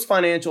 Host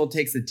Financial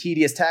takes the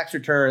tedious tax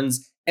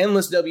returns,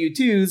 endless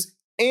W-2s,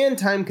 and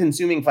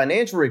time-consuming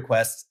financial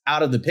requests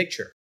out of the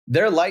picture.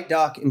 Their light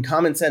doc and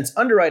common sense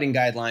underwriting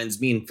guidelines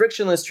mean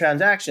frictionless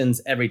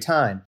transactions every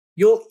time.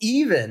 You'll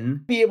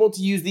even be able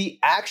to use the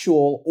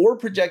actual or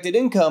projected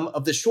income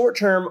of the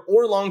short-term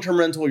or long-term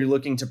rental you're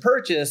looking to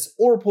purchase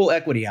or pull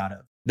equity out of.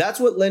 That's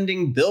what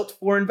lending built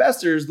for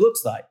investors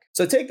looks like.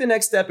 So take the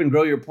next step and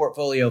grow your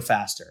portfolio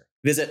faster.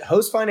 Visit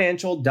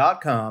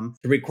hostfinancial.com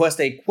to request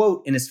a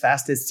quote in as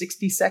fast as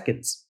 60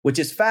 seconds, which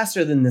is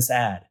faster than this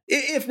ad.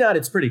 If not,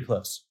 it's pretty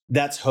close.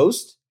 That's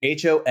host,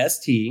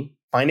 H-O-S-T,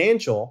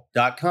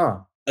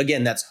 financial.com.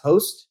 Again, that's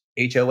host,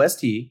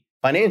 H-O-S-T,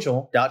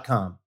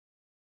 financial.com.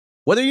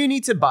 Whether you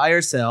need to buy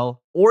or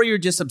sell, or you're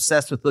just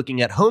obsessed with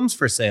looking at homes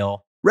for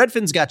sale,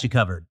 Redfin's got you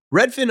covered.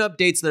 Redfin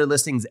updates their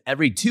listings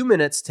every 2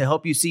 minutes to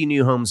help you see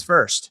new homes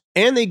first.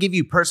 And they give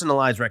you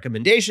personalized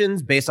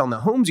recommendations based on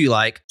the homes you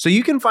like, so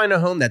you can find a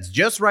home that's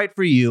just right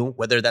for you,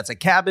 whether that's a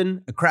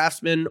cabin, a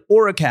craftsman,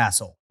 or a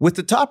castle. With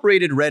the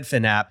top-rated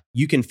Redfin app,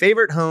 you can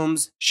favorite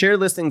homes, share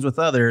listings with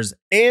others,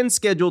 and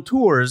schedule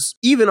tours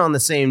even on the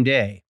same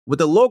day,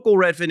 with a local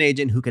Redfin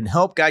agent who can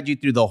help guide you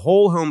through the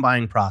whole home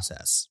buying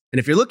process. And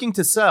if you're looking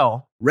to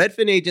sell,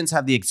 Redfin agents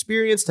have the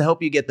experience to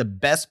help you get the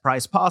best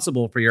price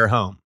possible for your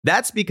home.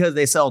 That's because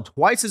they sell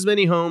twice as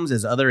many homes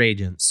as other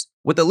agents.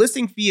 With a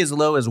listing fee as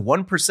low as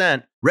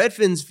 1%,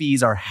 Redfin's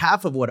fees are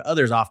half of what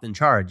others often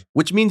charge,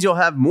 which means you'll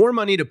have more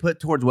money to put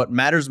towards what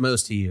matters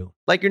most to you,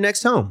 like your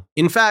next home.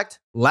 In fact,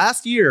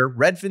 last year,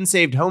 Redfin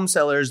saved home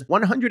sellers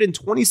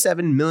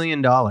 $127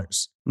 million.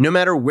 No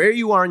matter where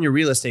you are in your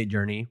real estate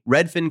journey,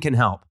 Redfin can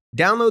help.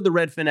 Download the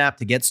Redfin app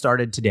to get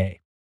started today.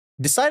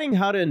 Deciding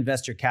how to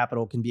invest your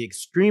capital can be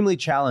extremely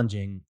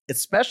challenging,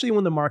 especially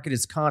when the market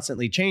is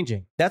constantly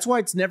changing. That's why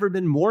it's never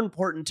been more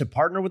important to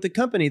partner with a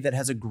company that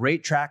has a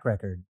great track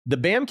record. The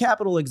BAM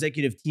Capital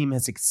executive team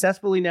has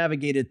successfully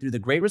navigated through the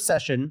Great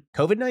Recession,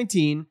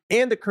 COVID-19,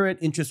 and the current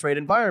interest rate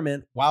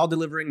environment while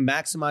delivering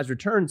maximized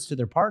returns to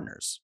their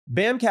partners.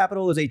 BAM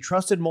Capital is a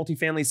trusted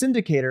multifamily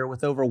syndicator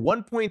with over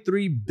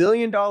 $1.3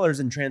 billion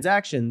in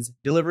transactions,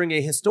 delivering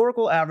a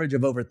historical average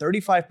of over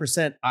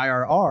 35%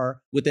 IRR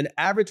with an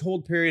average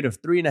hold period of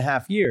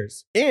 3.5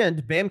 years.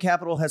 And BAM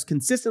Capital has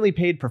consistently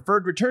paid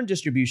preferred return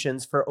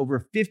distributions for over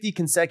 50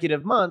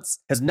 consecutive months,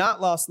 has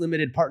not lost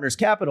limited partners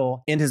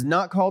capital, and has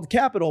not called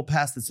capital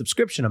past the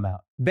subscription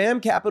amount. BAM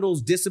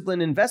Capital's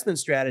disciplined investment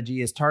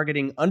strategy is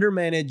targeting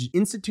undermanaged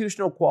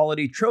institutional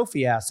quality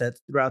trophy assets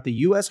throughout the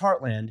U.S.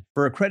 heartland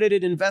for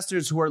accredited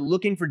investors who are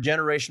looking for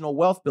generational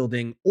wealth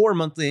building or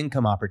monthly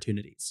income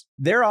opportunities.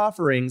 Their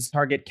offerings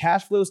target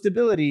cash flow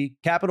stability,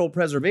 capital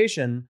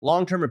preservation,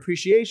 long-term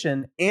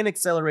appreciation, and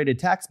accelerated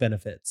tax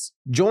benefits.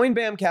 Join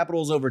BAM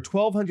Capital's over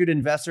 1,200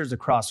 investors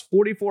across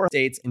 44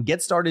 states and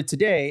get started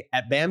today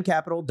at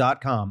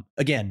bamcapital.com.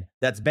 Again,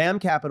 that's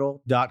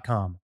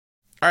bamcapital.com.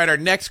 All right, our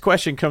next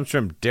question comes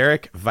from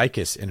Derek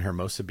Vikas in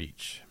Hermosa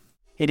Beach.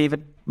 Hey,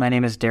 David. My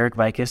name is Derek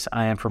Vikas.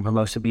 I am from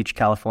Hermosa Beach,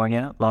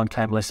 California.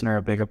 Longtime listener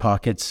of Bigger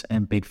Pockets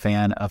and big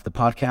fan of the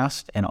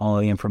podcast and all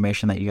of the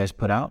information that you guys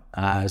put out.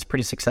 I was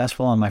pretty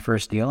successful on my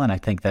first deal, and I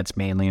think that's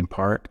mainly in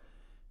part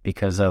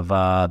because of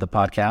the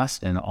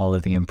podcast and all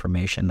of the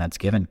information that's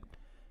given.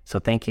 So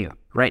thank you.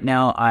 Right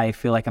now, I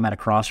feel like I'm at a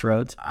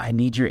crossroads. I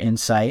need your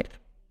insight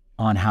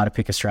on how to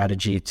pick a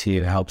strategy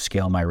to help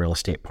scale my real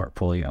estate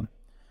portfolio.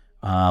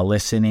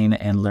 Listening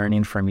and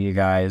learning from you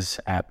guys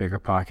at Bigger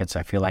Pockets,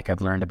 I feel like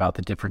I've learned about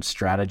the different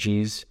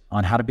strategies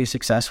on how to be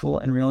successful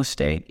in real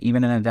estate,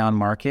 even in a down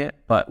market.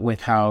 But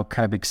with how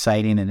kind of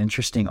exciting and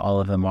interesting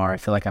all of them are, I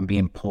feel like I'm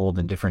being pulled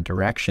in different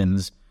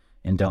directions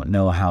and don't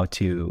know how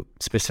to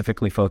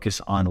specifically focus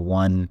on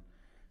one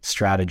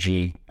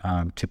strategy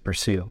to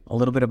pursue. A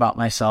little bit about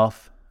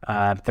myself.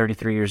 I'm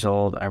 33 years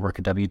old. I work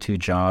a W-2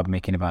 job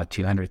making about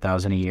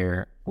 $200,000 a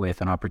year with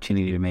an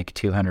opportunity to make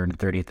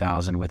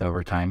 $230,000 with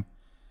overtime.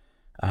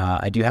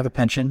 I do have a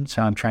pension,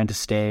 so I'm trying to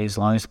stay as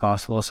long as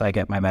possible so I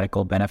get my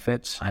medical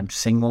benefits. I'm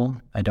single.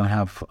 I don't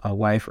have a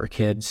wife or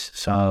kids,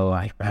 so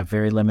I have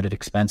very limited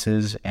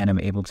expenses and I'm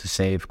able to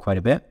save quite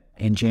a bit.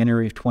 In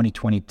January of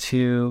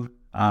 2022,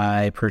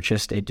 I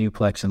purchased a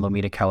duplex in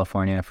Lomita,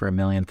 California for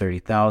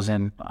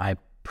 $1,030,000. I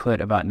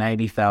put about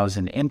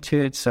 $90,000 into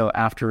it, so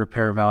after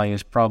repair value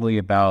is probably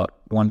about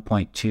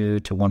 1.2 to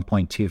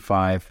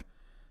 1.25.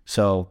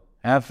 So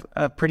I have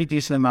a pretty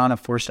decent amount of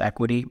forced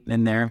equity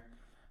in there.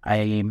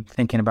 I'm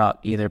thinking about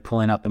either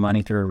pulling out the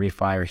money through a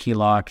refi or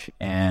HELOC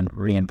and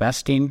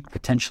reinvesting,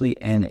 potentially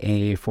in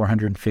a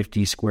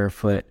 450 square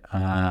foot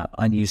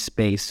unused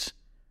space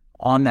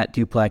on that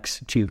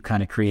duplex to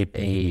kind of create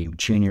a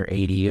junior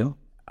ADU.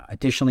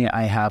 Additionally,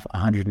 I have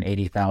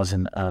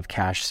 $180,000 of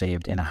cash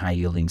saved in a high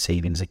yielding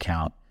savings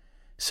account.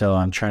 So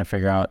I'm trying to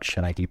figure out,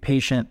 should I be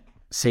patient,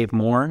 save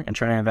more and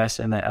try to invest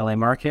in the LA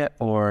market,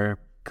 or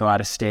go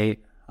out of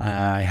state?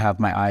 I have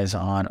my eyes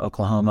on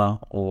Oklahoma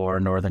or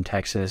Northern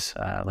Texas,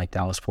 like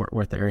Dallas, Fort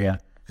Worth area.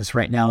 Because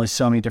right now there's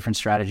so many different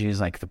strategies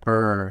like the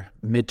BRRRR,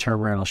 midterm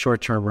rental,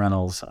 short-term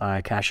rentals,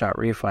 cash out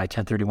refi,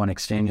 1031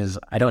 exchanges.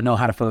 I don't know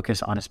how to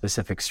focus on a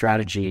specific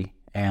strategy,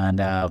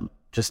 and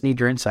just need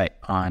your insight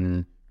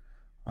on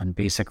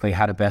basically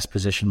how to best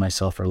position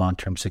myself for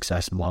long-term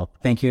success and wealth.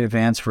 Thank you in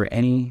advance for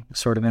any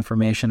sort of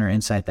information or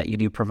insight that you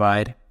do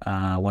provide.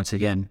 Once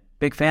again,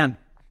 big fan.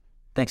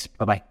 Thanks.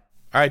 Bye-bye.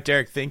 All right,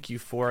 Derek, thank you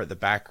for the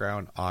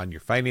background on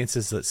your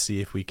finances. Let's see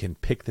if we can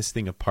pick this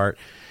thing apart,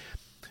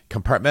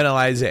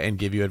 compartmentalize it, and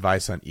give you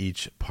advice on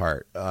each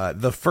part.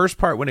 The first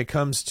part, when it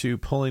comes to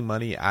pulling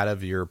money out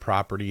of your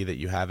property that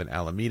you have in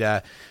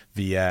Alameda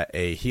via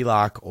a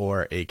HELOC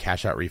or a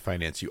cash out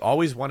refinance, you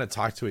always want to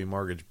talk to a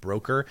mortgage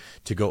broker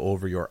to go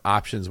over your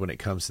options when it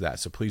comes to that.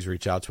 So please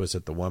reach out to us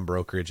at the One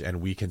Brokerage,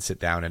 and we can sit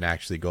down and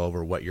actually go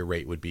over what your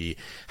rate would be,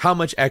 how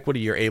much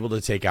equity you're able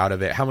to take out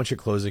of it, how much your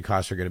closing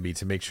costs are going to be,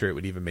 to make sure it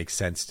would even make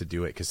sense to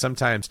do it. Because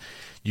sometimes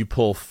you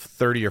pull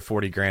 30 or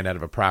 40 grand out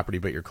of a property,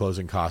 but your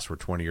closing costs were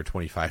 20 or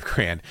 25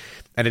 grand,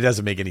 and it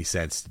doesn't make any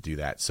sense to do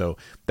that. So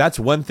that's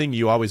one thing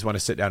you always want to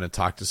sit down and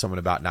talk to someone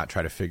about, not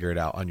try to figure it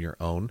out on your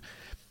own.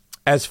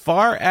 As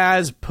far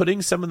as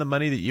putting some of the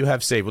money that you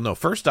have saved, well, no,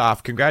 first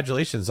off,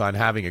 congratulations on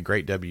having a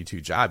great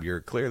W-2 job.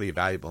 You're clearly a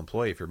valuable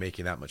employee if you're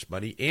making that much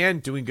money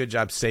and doing a good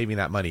job saving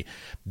that money.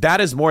 That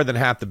is more than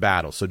half the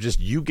battle. So just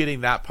you getting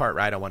that part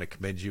right, I want to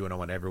commend you, and I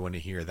want everyone to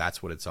hear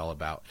that's what it's all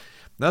about.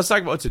 Now let's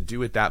talk about what to do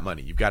with that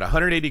money. You've got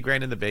 180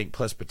 grand in the bank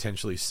plus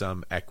potentially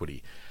some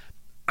equity.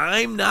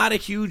 I'm not a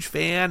huge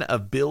fan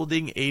of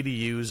building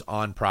ADUs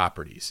on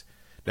properties.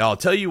 Now I'll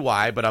tell you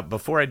why, but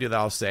before I do that,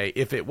 I'll say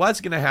if it was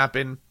going to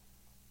happen,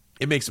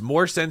 it makes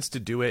more sense to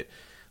do it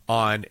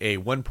on a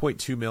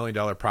 $1.2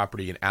 million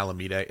property in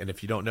Alameda. And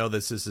if you don't know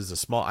this is a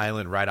small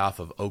island right off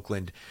of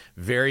Oakland,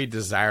 very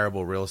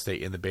desirable real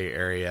estate in the Bay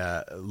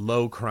Area,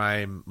 low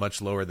crime,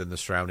 much lower than the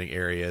surrounding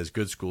areas,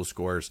 good school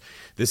scores.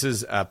 This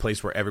is a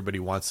place where everybody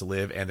wants to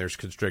live, and there's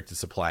constricted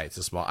supply. It's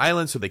a small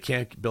island, so they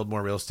can't build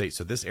more real estate.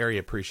 So this area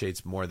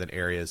appreciates more than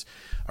areas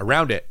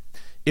around it.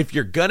 If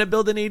you're going to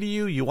build an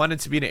ADU, you want it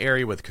to be in an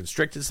area with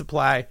constricted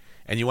supply,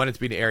 and you want it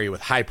to be in an area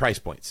with high price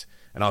points.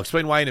 And I'll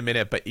explain why in a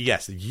minute, but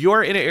yes,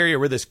 you're in an area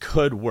where this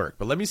could work.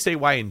 But let me say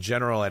why in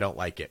general I don't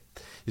like it.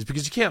 Is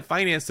because you can't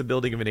finance the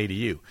building of an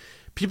ADU.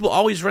 People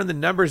always run the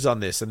numbers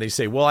on this, and they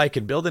say, well, I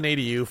can build an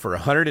ADU for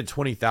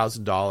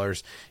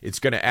 $120,000. It's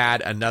going to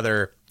add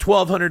another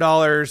 $1,200,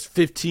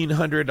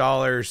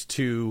 $1,500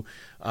 to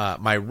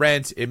my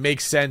rent. It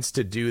makes sense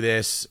to do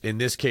this. In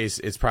this case,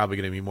 it's probably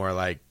going to be more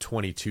like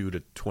 $2,200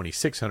 to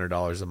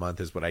 $2,600 a month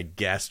is what I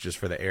guess, just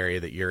for the area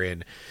that you're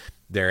in,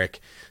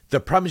 Derek. The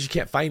problem is you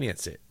can't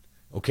finance it.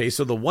 Okay,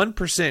 so the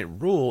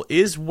 1% rule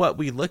is what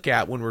we look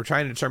at when we're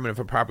trying to determine if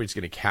a property is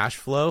going to cash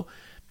flow.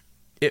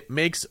 It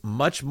makes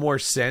much more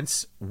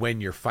sense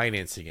when you're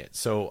financing it.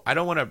 So I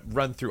don't want to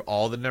run through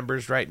all the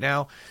numbers right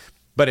now,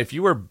 but if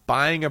you were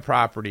buying a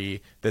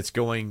property that's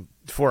going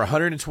for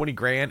 120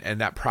 grand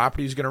and that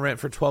property is going to rent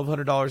for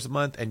 $1,200 a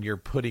month and you're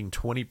putting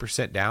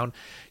 20% down,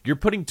 you're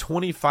putting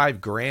 25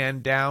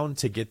 grand down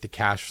to get the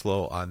cash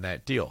flow on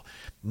that deal,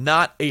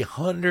 not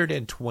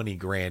 120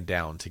 grand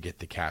down to get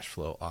the cash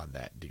flow on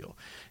that deal.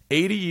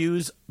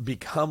 ADUs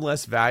become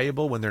less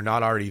valuable when they're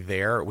not already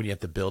there, when you have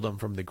to build them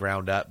from the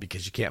ground up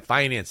because you can't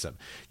finance them.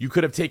 You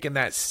could have taken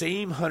that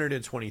same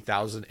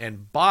 $120,000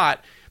 and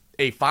bought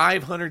a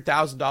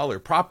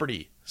 $500,000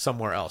 property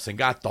somewhere else and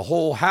got the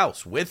whole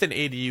house with an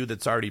ADU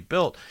that's already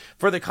built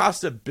for the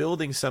cost of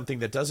building something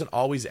that doesn't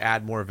always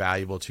add more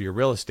valuable to your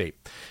real estate.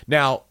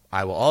 Now,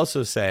 I will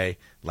also say,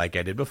 like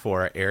I did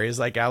before, areas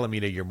like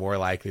Alameda, you're more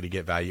likely to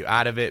get value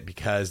out of it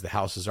because the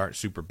houses aren't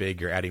super big.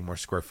 You're adding more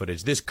square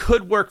footage. This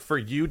could work for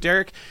you,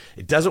 Derek.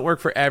 It doesn't work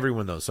for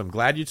everyone, though. So I'm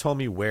glad you told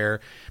me where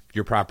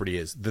your property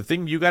is. The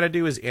thing you got to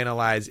do is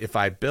analyze, if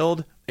I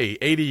build a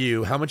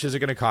ADU, how much is it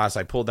going to cost?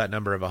 I pulled that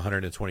number of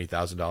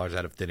 $120,000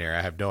 out of thin air.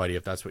 I have no idea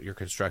if that's what your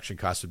construction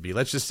cost would be.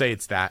 Let's just say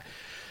it's that.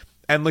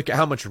 And look at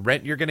how much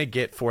rent you're going to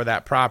get for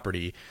that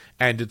property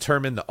and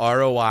determine the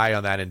ROI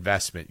on that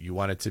investment. You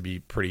want it to be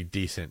pretty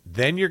decent.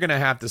 Then you're going to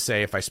have to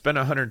say, if I spend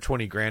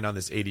 120 grand on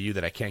this ADU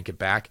that I can't get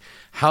back,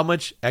 how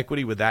much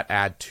equity would that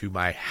add to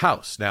my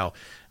house? Now,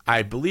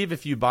 I believe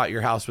if you bought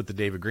your house with the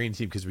David Greene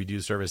team, because we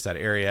do service that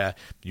area,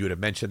 you would have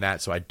mentioned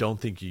that. So I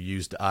don't think you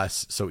used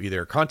us. So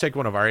either contact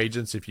one of our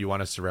agents if you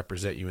want us to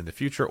represent you in the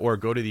future, or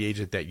go to the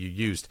agent that you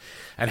used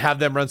and have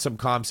them run some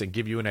comps and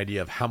give you an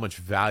idea of how much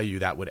value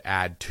that would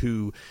add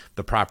to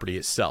the property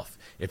itself.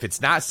 If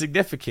it's not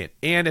significant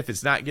and if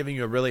it's not giving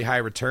you a really high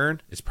return,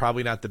 it's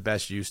probably not the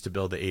best use to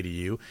build the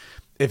ADU.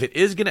 If it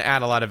is going to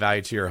add a lot of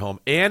value to your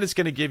home and it's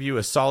going to give you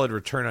a solid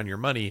return on your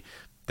money,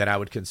 then I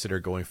would consider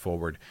going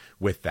forward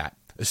with that.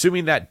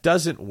 Assuming that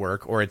doesn't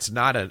work or it's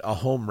not a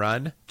home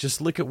run,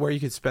 just look at where you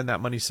could spend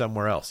that money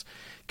somewhere else.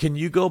 Can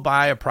you go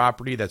buy a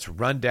property that's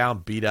run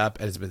down, beat up,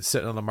 and has been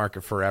sitting on the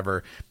market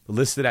forever,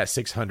 listed at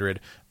 600,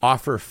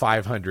 offer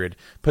 500,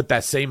 put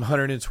that same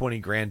 120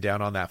 grand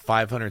down on that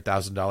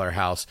 $500,000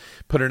 house,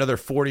 put another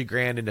 40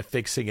 grand into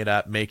fixing it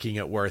up, making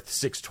it worth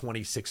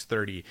 620,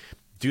 630,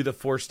 do the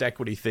forced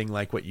equity thing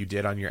like what you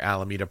did on your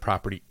Alameda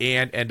property,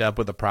 and end up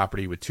with a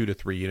property with 2 to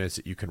 3 units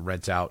that you can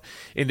rent out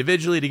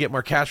individually to get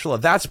more cash flow.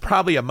 That's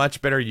probably a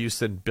much better use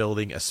than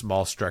building a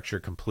small structure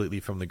completely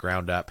from the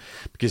ground up,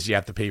 because you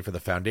have to pay for the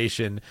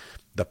foundation,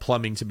 the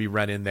plumbing to be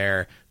run in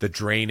there, the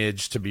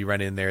drainage to be run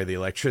in there, the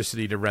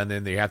electricity to run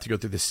in there. You have to go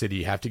through the city.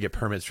 You have to get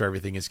permits for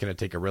everything. It's going to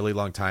take a really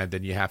long time.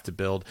 Then you have to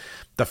build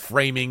the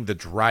framing, the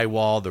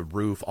drywall, the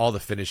roof, all the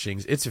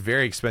finishings. It's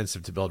very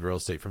expensive to build real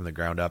estate from the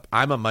ground up.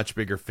 I'm a much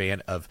bigger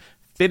fan of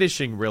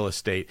finishing real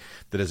estate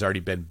that has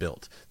already been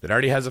built, that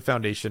already has a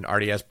foundation,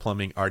 already has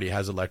plumbing, already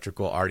has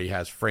electrical, already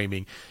has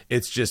framing.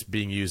 It's just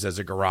being used as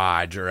a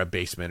garage or a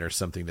basement or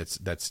something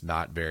that's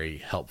not very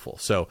helpful.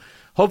 So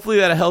hopefully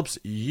that helps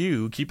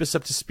you keep us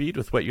up to speed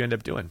with what you end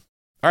up doing.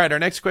 All right, our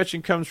next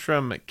question comes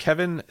from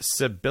Kevin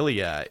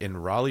Sibilia in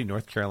Raleigh,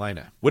 North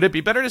Carolina. Would it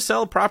be better to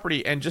sell a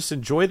property and just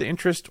enjoy the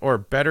interest, or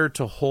better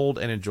to hold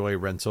and enjoy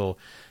rental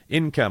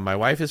income? My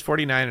wife is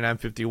 49 and I'm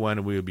 51,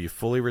 and we will be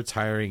fully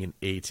retiring in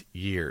 8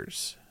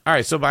 years. All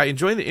right, so by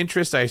enjoying the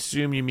interest, I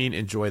assume you mean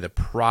enjoy the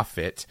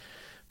profit.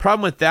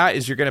 Problem with that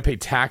is you're going to pay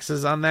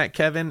taxes on that,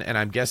 Kevin, and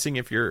I'm guessing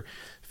if you're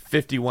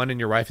 51 and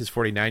your wife is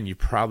 49, you've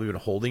probably been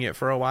holding it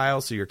for a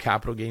while, so your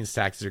capital gains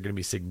taxes are going to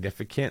be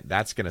significant.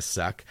 That's going to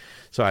suck.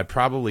 So I'd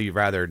probably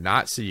rather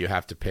not see you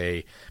have to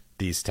pay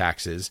these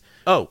taxes.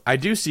 Oh, I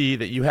do see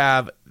that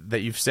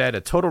you've said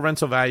a total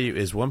rental value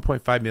is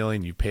 $1.5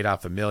 million. You paid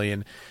off $1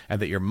 million, and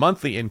that your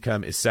monthly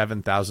income is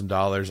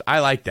 $7,000. I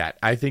like that.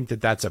 I think that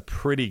that's a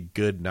pretty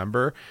good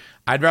number.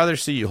 I'd rather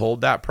see you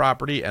hold that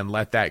property and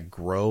let that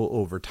grow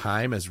over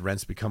time as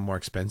rents become more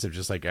expensive,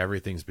 just like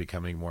everything's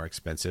becoming more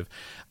expensive.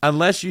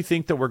 Unless you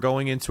think that we're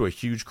going into a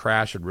huge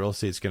crash and real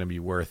estate's going to be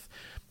worth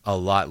a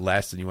lot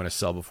less and you want to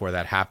sell before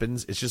that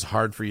happens. It's just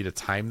hard for you to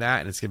time that,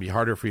 and it's going to be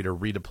harder for you to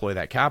redeploy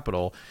that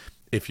capital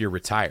if you're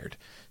retired.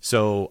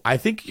 So I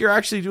think you're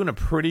actually doing a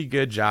pretty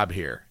good job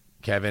here,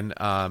 Kevin.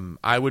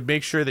 I would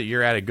make sure that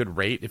you're at a good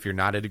rate. If you're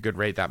not at a good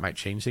rate, that might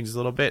change things a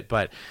little bit.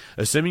 But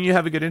assuming you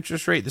have a good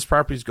interest rate, this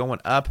property is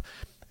going up.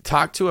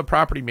 Talk to a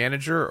property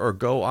manager or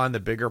go on the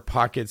Bigger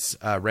Pockets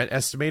rent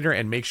estimator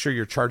and make sure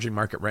you're charging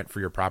market rent for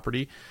your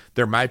property.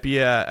 There might be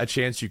a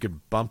chance you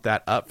could bump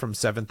that up from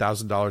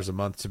 $7,000 a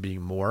month to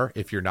being more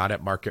if you're not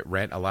at market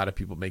rent. A lot of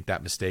people make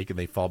that mistake and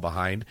they fall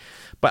behind.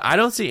 But I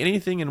don't see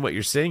anything in what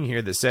you're saying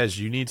here that says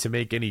you need to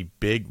make any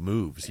big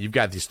moves. You've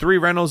got these 3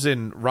 rentals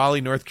in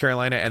Raleigh, North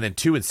Carolina, and then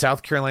 2 in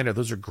South Carolina.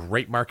 Those are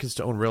great markets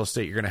to own real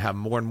estate. You're going to have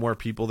more and more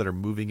people that are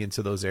moving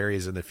into those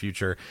areas in the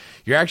future.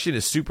 You're actually in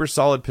a super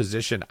solid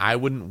position. I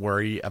wouldn't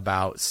worry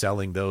about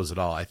selling those at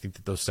all. I think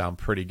that those sound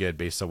pretty good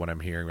based on what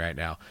I'm hearing right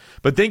now.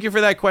 But thank you for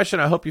that question.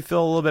 I hope you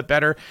feel a little bit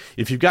better.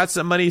 If you've got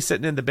some money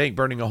sitting in the bank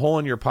burning a hole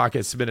in your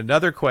pocket, submit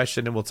another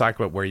question and we'll talk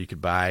about where you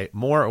could buy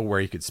more or where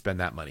you could spend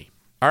that money.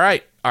 All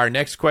right. Our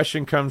next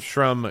question comes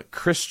from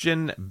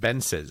Christian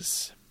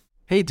Benses.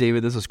 Hey,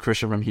 David, this is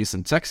Christian from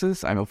Houston,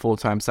 Texas. I'm a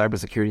full-time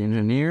cybersecurity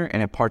engineer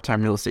and a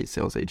part-time real estate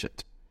sales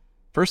agent.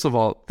 First of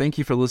all, thank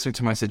you for listening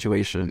to my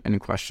situation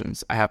and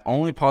questions. I have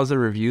only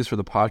positive reviews for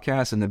the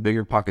podcast and the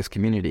Bigger Pockets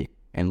community.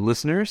 And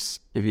listeners,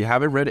 if you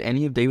haven't read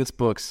any of David's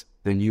books,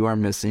 then you are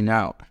missing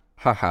out.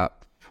 Haha.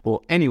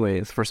 Well,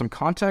 anyways, for some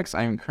context,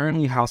 I am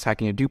currently house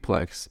hacking a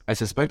duplex. I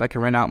suspect I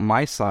can rent out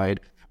my side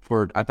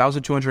for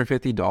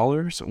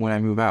 $1,250 when I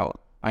move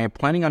out. I am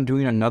planning on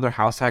doing another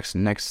house hack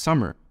next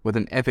summer with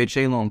an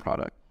FHA loan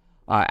product.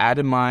 I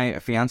added my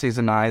fiance's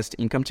and I's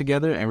income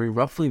together, and we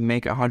roughly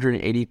make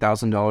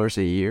 $180,000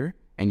 a year.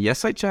 And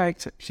yes, I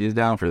checked, she's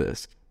down for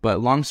this.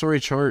 But long story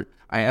short,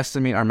 I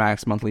estimate our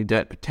max monthly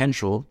debt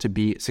potential to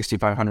be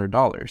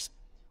 $6,500.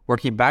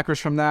 Working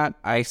backwards from that,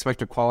 I expect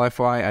to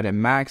qualify at a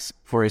max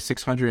for a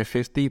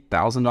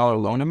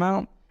 $650,000 loan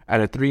amount at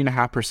a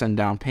 3.5%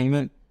 down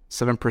payment,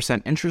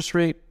 7% interest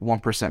rate, 1%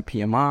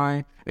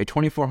 PMI, a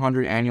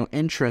 $2,400 annual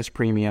interest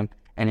premium,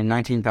 and a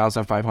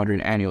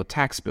 $19,500 annual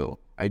tax bill.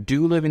 I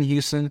do live in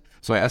Houston,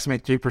 so I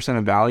estimate 3%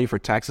 of value for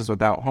taxes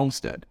without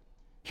homestead.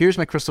 Here's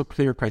my crystal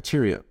clear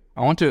criteria.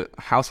 I want to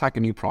house hack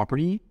a new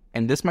property,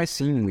 and this might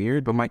seem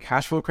weird, but my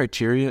cash flow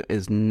criteria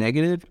is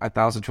negative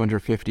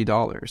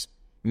 $1,250,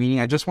 meaning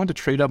I just want to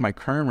trade up my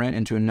current rent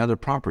into another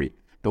property.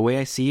 The way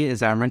I see it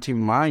is that I'm renting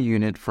my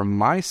unit from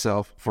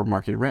myself for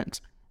market rent.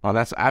 Now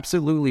that's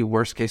absolutely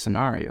worst case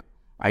scenario.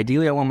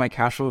 Ideally, I want my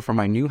cash flow from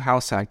my new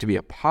house hack to be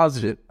a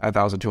positive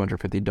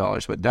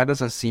 $1,250, but that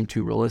doesn't seem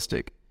too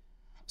realistic.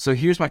 So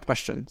here's my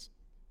questions.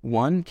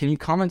 1, can you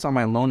comment on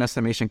my loan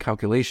estimation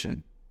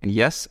calculation? And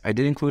yes, I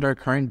did include our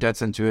current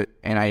debts into it,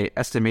 and I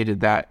estimated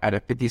that at a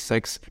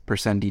 56%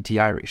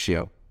 DTI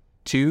ratio.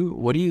 2,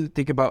 what do you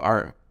think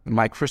about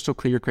my crystal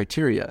clear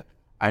criteria?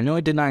 I know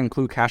I did not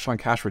include cash on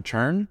cash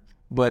return,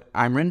 but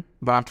I'm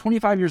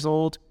 25 years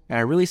old and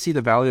I really see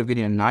the value of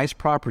getting a nice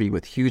property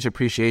with huge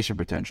appreciation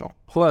potential.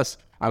 Plus,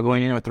 I'm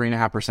going in with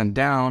 3.5%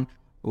 down.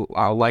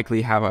 I'll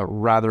likely have a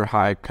rather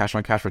high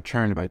cash-on-cash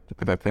return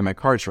if I play my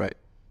cards right.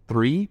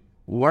 3,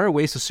 what are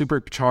ways to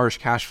supercharge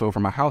cash flow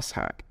from a house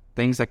hack?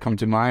 Things that come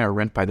to mind are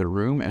rent by the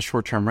room and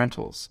short-term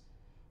rentals.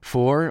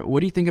 4,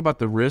 what do you think about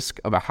the risk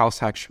of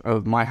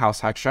my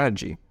house hack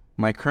strategy?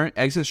 My current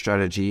exit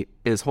strategy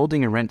is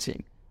holding and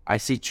renting. I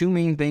see 2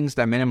 main things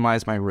that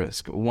minimize my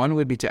risk. 1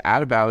 would be to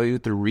add value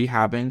through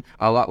rehabbing,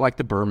 a lot like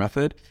the Burr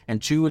method,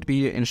 and 2 would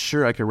be to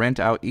ensure I could rent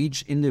out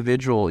each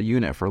individual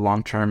unit for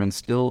long term and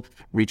still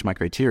reach my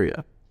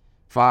criteria.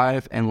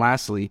 5, and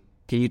lastly,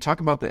 can you talk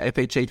about the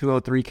FHA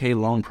 203K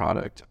loan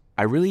product?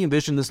 I really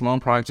envision this loan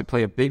product to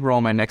play a big role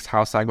in my next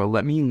house hack, but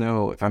let me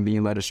know if I'm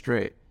being led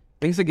astray.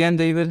 Thanks again,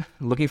 David.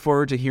 Looking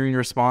forward to hearing your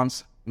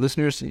response.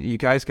 Listeners, you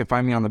guys can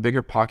find me on the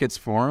Bigger Pockets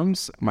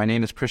forums. My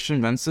name is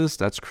Christian Vences.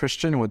 That's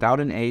Christian without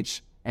an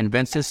H, and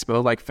Vences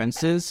spelled like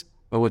fences,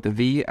 but with a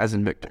V as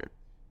in Victor.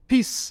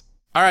 Peace.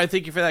 All right,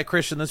 thank you for that,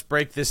 Christian. Let's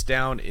break this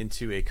down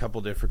into a couple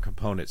different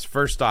components.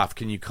 First off,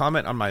 can you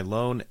comment on my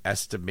loan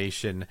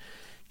estimation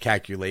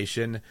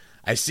calculation?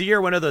 I see you're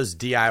one of those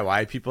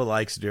DIY people that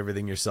likes to do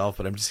everything yourself,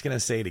 but I'm just going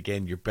to say it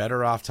again. You're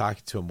better off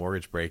talking to a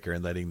mortgage broker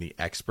and letting the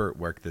expert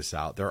work this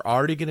out. They're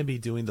already going to be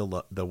doing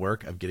the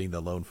work of getting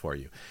the loan for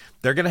you.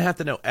 They're going to have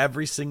to know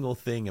every single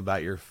thing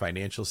about your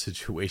financial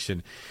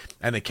situation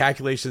and the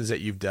calculations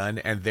that you've done,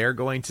 and they're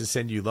going to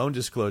send you loan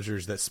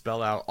disclosures that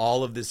spell out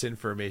all of this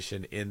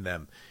information in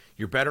them.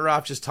 You're better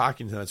off just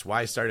talking to them. That's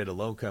why I started a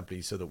loan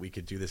company, so that we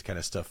could do this kind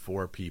of stuff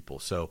for people.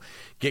 So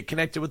get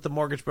connected with the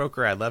mortgage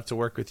broker. I'd love to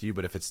work with you,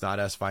 but if it's not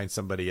us, find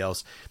somebody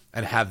else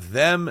and have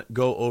them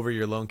go over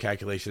your loan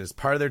calculation. As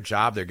part of their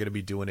job, they're going to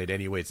be doing it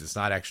anyways. It's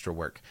not extra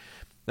work.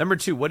 Number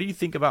 2, what do you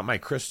think about my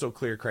crystal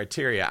clear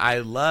criteria? I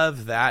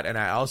love that, and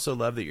I also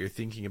love that you're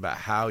thinking about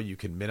how you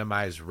can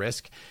minimize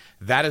risk.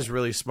 That is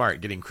really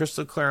smart. Getting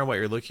crystal clear on what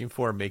you're looking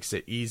for makes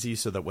it easy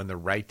so that when the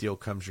right deal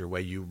comes your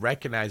way, you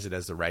recognize it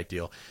as the right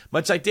deal.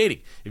 Much like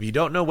dating. If you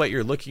don't know what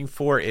you're looking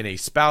for in a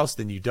spouse,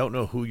 then you don't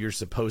know who you're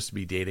supposed to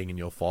be dating, and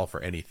you'll fall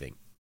for anything.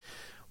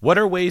 What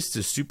are ways to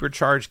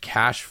supercharge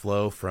cash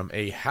flow from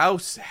a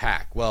house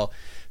hack? Well,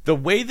 the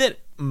way that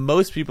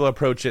most people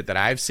approach it that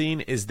I've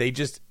seen is they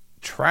just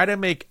try to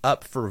make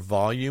up for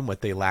volume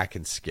what they lack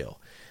in skill.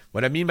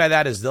 What I mean by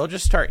that is they'll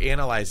just start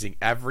analyzing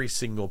every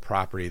single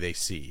property they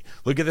see.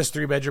 Look at this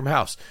 3-bedroom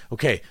house.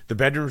 Okay, the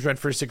bedrooms rent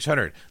for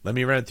 $600. Let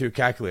me run it through a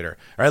calculator.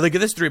 All right, look at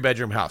this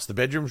 3-bedroom house. The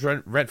bedrooms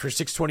rent for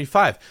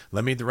 $625.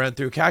 Let me run it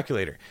through a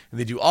calculator. And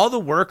they do all the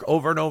work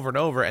over and over and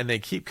over, and they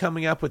keep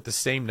coming up with the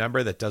same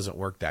number that doesn't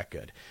work that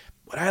good.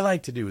 What I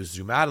like to do is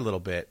zoom out a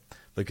little bit,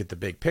 look at the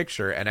big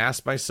picture, and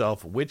ask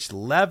myself which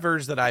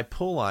levers that I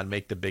pull on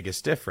make the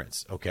biggest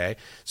difference, okay?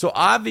 So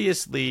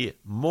obviously,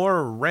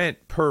 more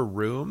rent per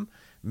room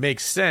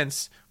makes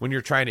sense when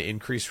you're trying to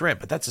increase rent,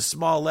 but that's a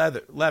small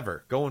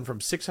lever. Going from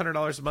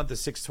 $600 a month to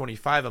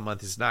 $625 a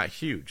month is not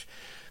huge.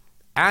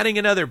 Adding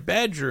another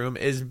bedroom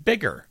is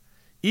bigger.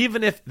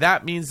 Even if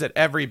that means that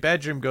every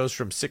bedroom goes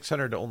from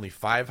 $600 to only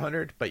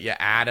 $500, but you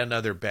add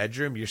another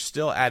bedroom, you're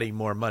still adding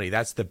more money.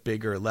 That's the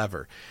bigger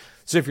lever.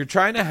 So if you're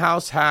trying to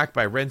house hack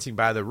by renting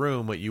by the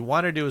room, what you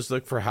want to do is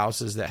look for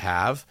houses that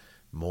have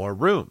more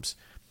rooms.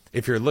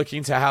 If you're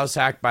looking to house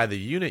hack by the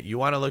unit, you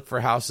want to look for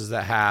houses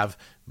that have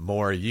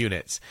more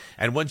units.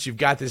 And once you've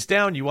got this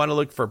down, you want to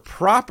look for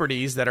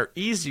properties that are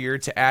easier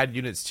to add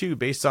units to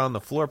based on the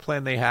floor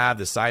plan they have,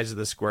 the size of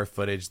the square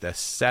footage, the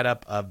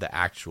setup of the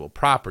actual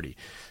property.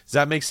 Does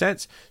that make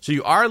sense? So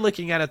you are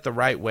looking at it the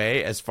right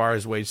way as far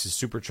as ways to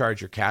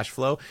supercharge your cash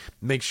flow.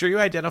 Make sure you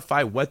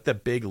identify what the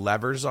big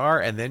levers are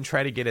and then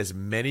try to get as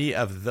many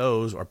of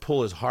those or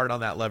pull as hard on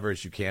that lever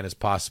as you can as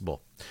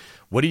possible.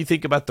 What do you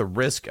think about the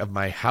risk of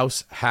my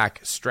house hack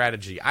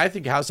strategy? I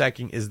think house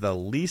hacking is the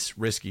least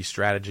risky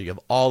strategy of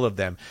all of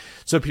them.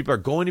 So if people are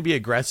going to be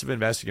aggressive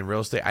investing in real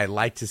estate, I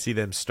like to see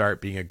them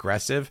start being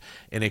aggressive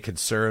in a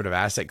conservative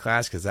asset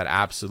class because that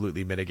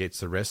absolutely mitigates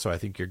the risk. So I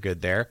think you're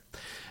good there.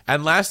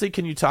 And lastly,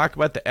 can you talk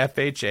about the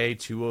FHA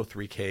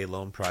 203K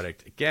loan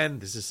product? Again,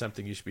 this is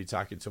something you should be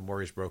talking to a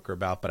mortgage broker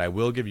about, but I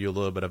will give you a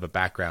little bit of a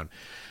background.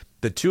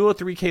 The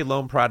 203K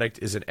loan product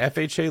is an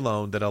FHA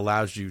loan that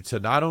allows you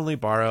to not only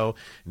borrow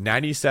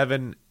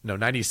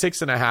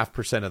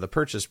 96.5% of the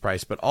purchase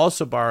price, but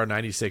also borrow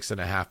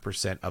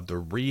 96.5% of the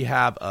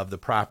rehab of the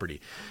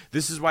property.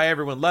 This is why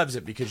everyone loves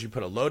it, because you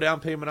put a low down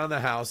payment on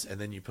the house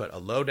and then you put a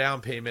low down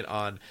payment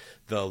on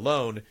the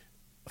loan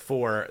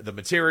for the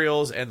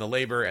materials and the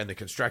labor and the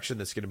construction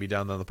that's going to be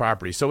done on the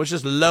property. So it's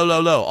just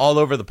low all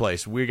over the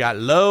place. We got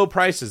low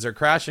prices. They're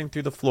crashing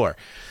through the floor.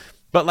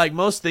 But like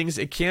most things,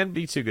 it can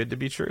be too good to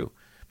be true.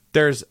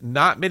 There's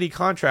not many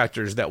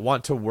contractors that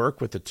want to work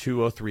with the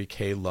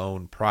 203K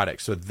loan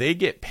product. So they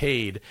get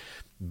paid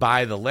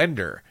by the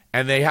lender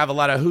and they have a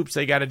lot of hoops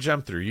they got to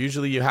jump through.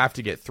 Usually you have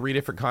to get 3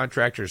 different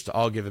contractors to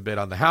all give a bid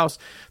on the house.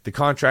 The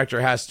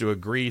contractor has to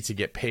agree to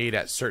get paid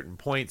at certain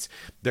points.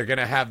 They're going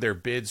to have their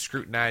bid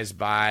scrutinized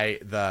by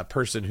the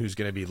person who's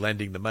going to be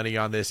lending the money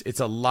on this. It's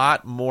a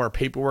lot more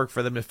paperwork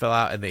for them to fill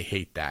out, and they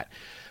hate that.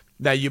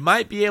 Now, you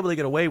might be able to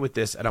get away with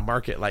this at a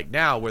market like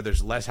now where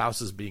there's less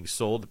houses being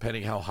sold,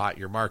 depending how hot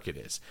your market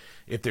is.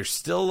 If there's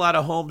still a lot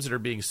of homes that are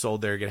being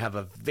sold, they're going to have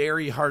a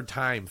very hard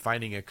time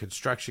finding a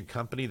construction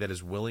company that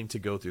is willing to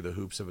go through the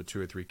hoops of a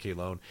 2 or 3K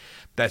loan.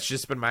 That's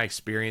just been my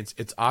experience.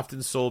 It's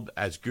often sold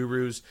as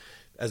gurus,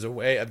 as a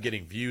way of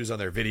getting views on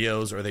their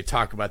videos, or they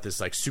talk about this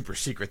like super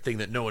secret thing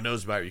that no one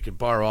knows about. You can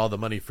borrow all the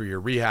money for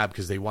your rehab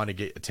because they want to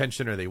get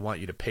attention or they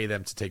want you to pay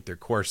them to take their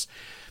course.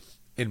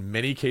 In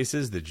many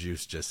cases, the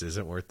juice just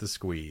isn't worth the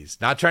squeeze.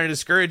 Not trying to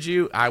discourage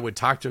you. I would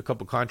talk to a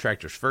couple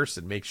contractors first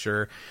and make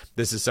sure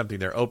this is something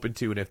they're open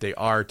to. And if they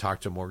are, talk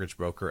to a mortgage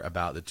broker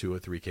about the 2 or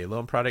 3K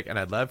loan product. And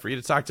I'd love for you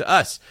to talk to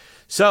us.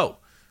 So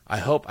I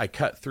hope I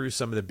cut through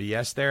some of the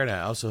BS there. And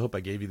I also hope I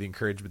gave you the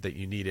encouragement that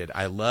you needed.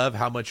 I love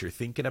how much you're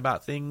thinking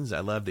about things.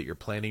 I love that you're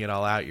planning it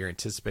all out. You're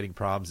anticipating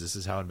problems. This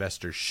is how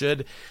investors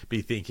should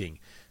be thinking.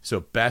 So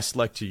best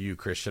luck to you,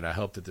 Christian. I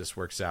hope that this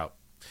works out.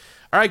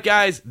 All right,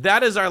 guys,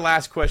 that is our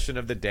last question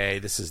of the day.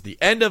 This is the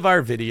end of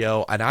our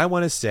video, and I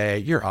want to say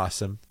you're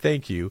awesome.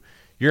 Thank you.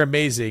 You're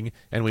amazing,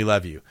 and we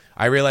love you.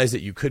 I realize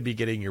that you could be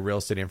getting your real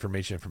estate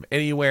information from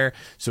anywhere,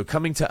 so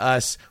coming to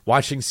us,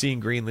 watching Seeing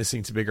Greene,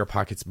 listening to Bigger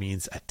Pockets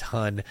means a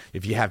ton.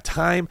 If you have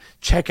time,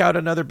 check out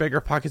another Bigger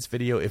Pockets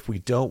video. If we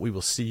don't, we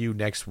will see you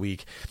next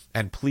week.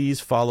 And please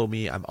follow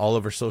me. I'm all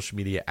over social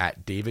media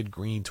at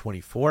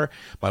DavidGreene24.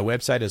 My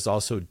website is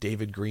also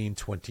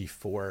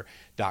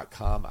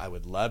DavidGreene24.com. I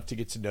would love to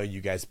get to know you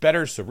guys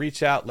better, so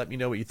reach out, let me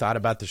know what you thought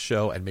about the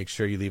show, and make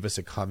sure you leave us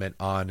a comment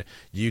on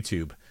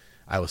YouTube.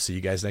 I will see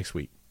you guys next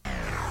week.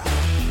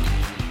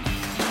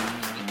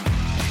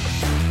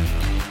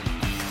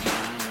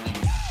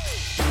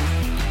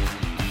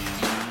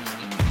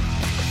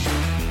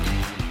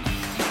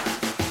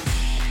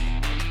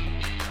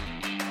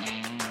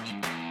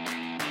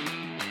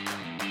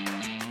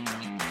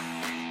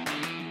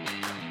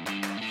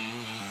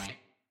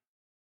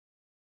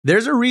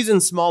 There's a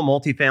reason small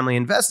multifamily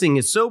investing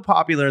is so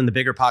popular in the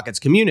Bigger Pockets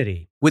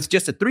community. With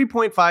just a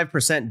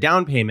 3.5%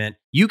 down payment,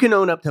 you can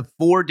own up to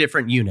 4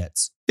 different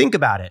units. Think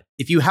about it.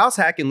 If you house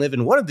hack and live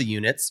in one of the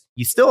units,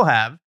 you still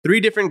have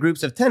 3 different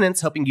groups of tenants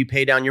helping you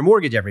pay down your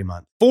mortgage every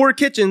month. 4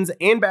 kitchens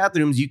and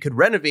bathrooms you could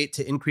renovate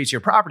to increase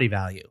your property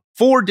value.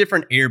 4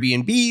 different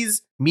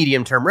Airbnbs,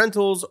 medium-term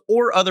rentals,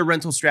 or other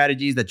rental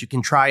strategies that you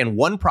can try in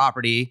one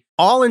property,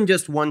 all in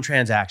just one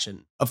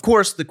transaction. Of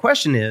course, the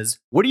question is,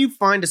 where do you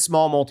find a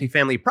small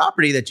multifamily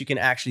property that you can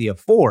actually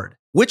afford?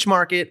 Which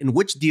market and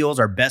which deals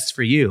are best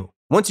for you?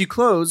 Once you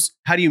close,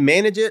 how do you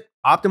manage it,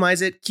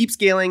 optimize it, keep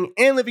scaling,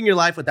 and living your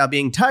life without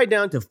being tied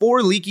down to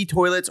 4 leaky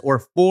toilets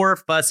or 4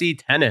 fussy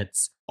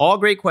tenants? All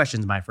great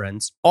questions, my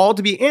friends. All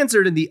to be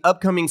answered in the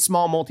upcoming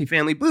Small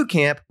Multifamily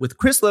Bootcamp with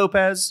Chris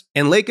Lopez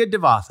and Leica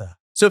Devatha.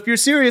 So if you're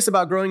serious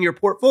about growing your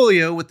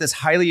portfolio with this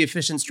highly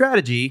efficient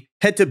strategy,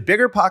 head to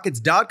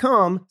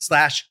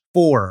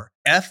biggerpockets.com/4,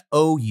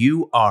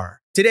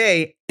 F-O-U-R,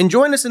 today and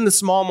join us in the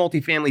Small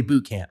Multifamily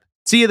Bootcamp.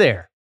 See you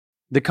there.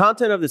 The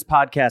content of this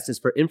podcast is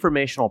for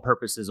informational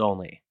purposes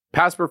only.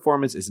 Past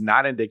performance is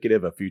not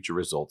indicative of future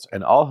results,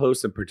 and all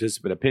host and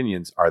participant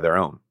opinions are their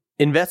own.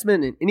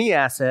 Investment in any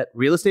asset,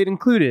 real estate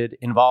included,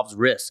 involves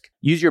risk.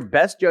 Use your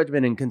best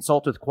judgment and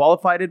consult with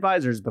qualified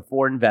advisors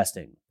before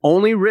investing.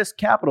 Only risk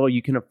capital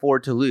you can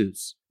afford to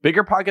lose.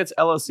 Bigger Pockets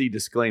LLC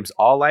disclaims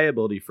all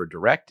liability for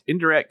direct,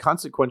 indirect,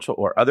 consequential,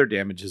 or other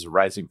damages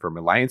arising from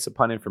reliance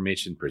upon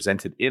information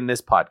presented in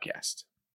this podcast.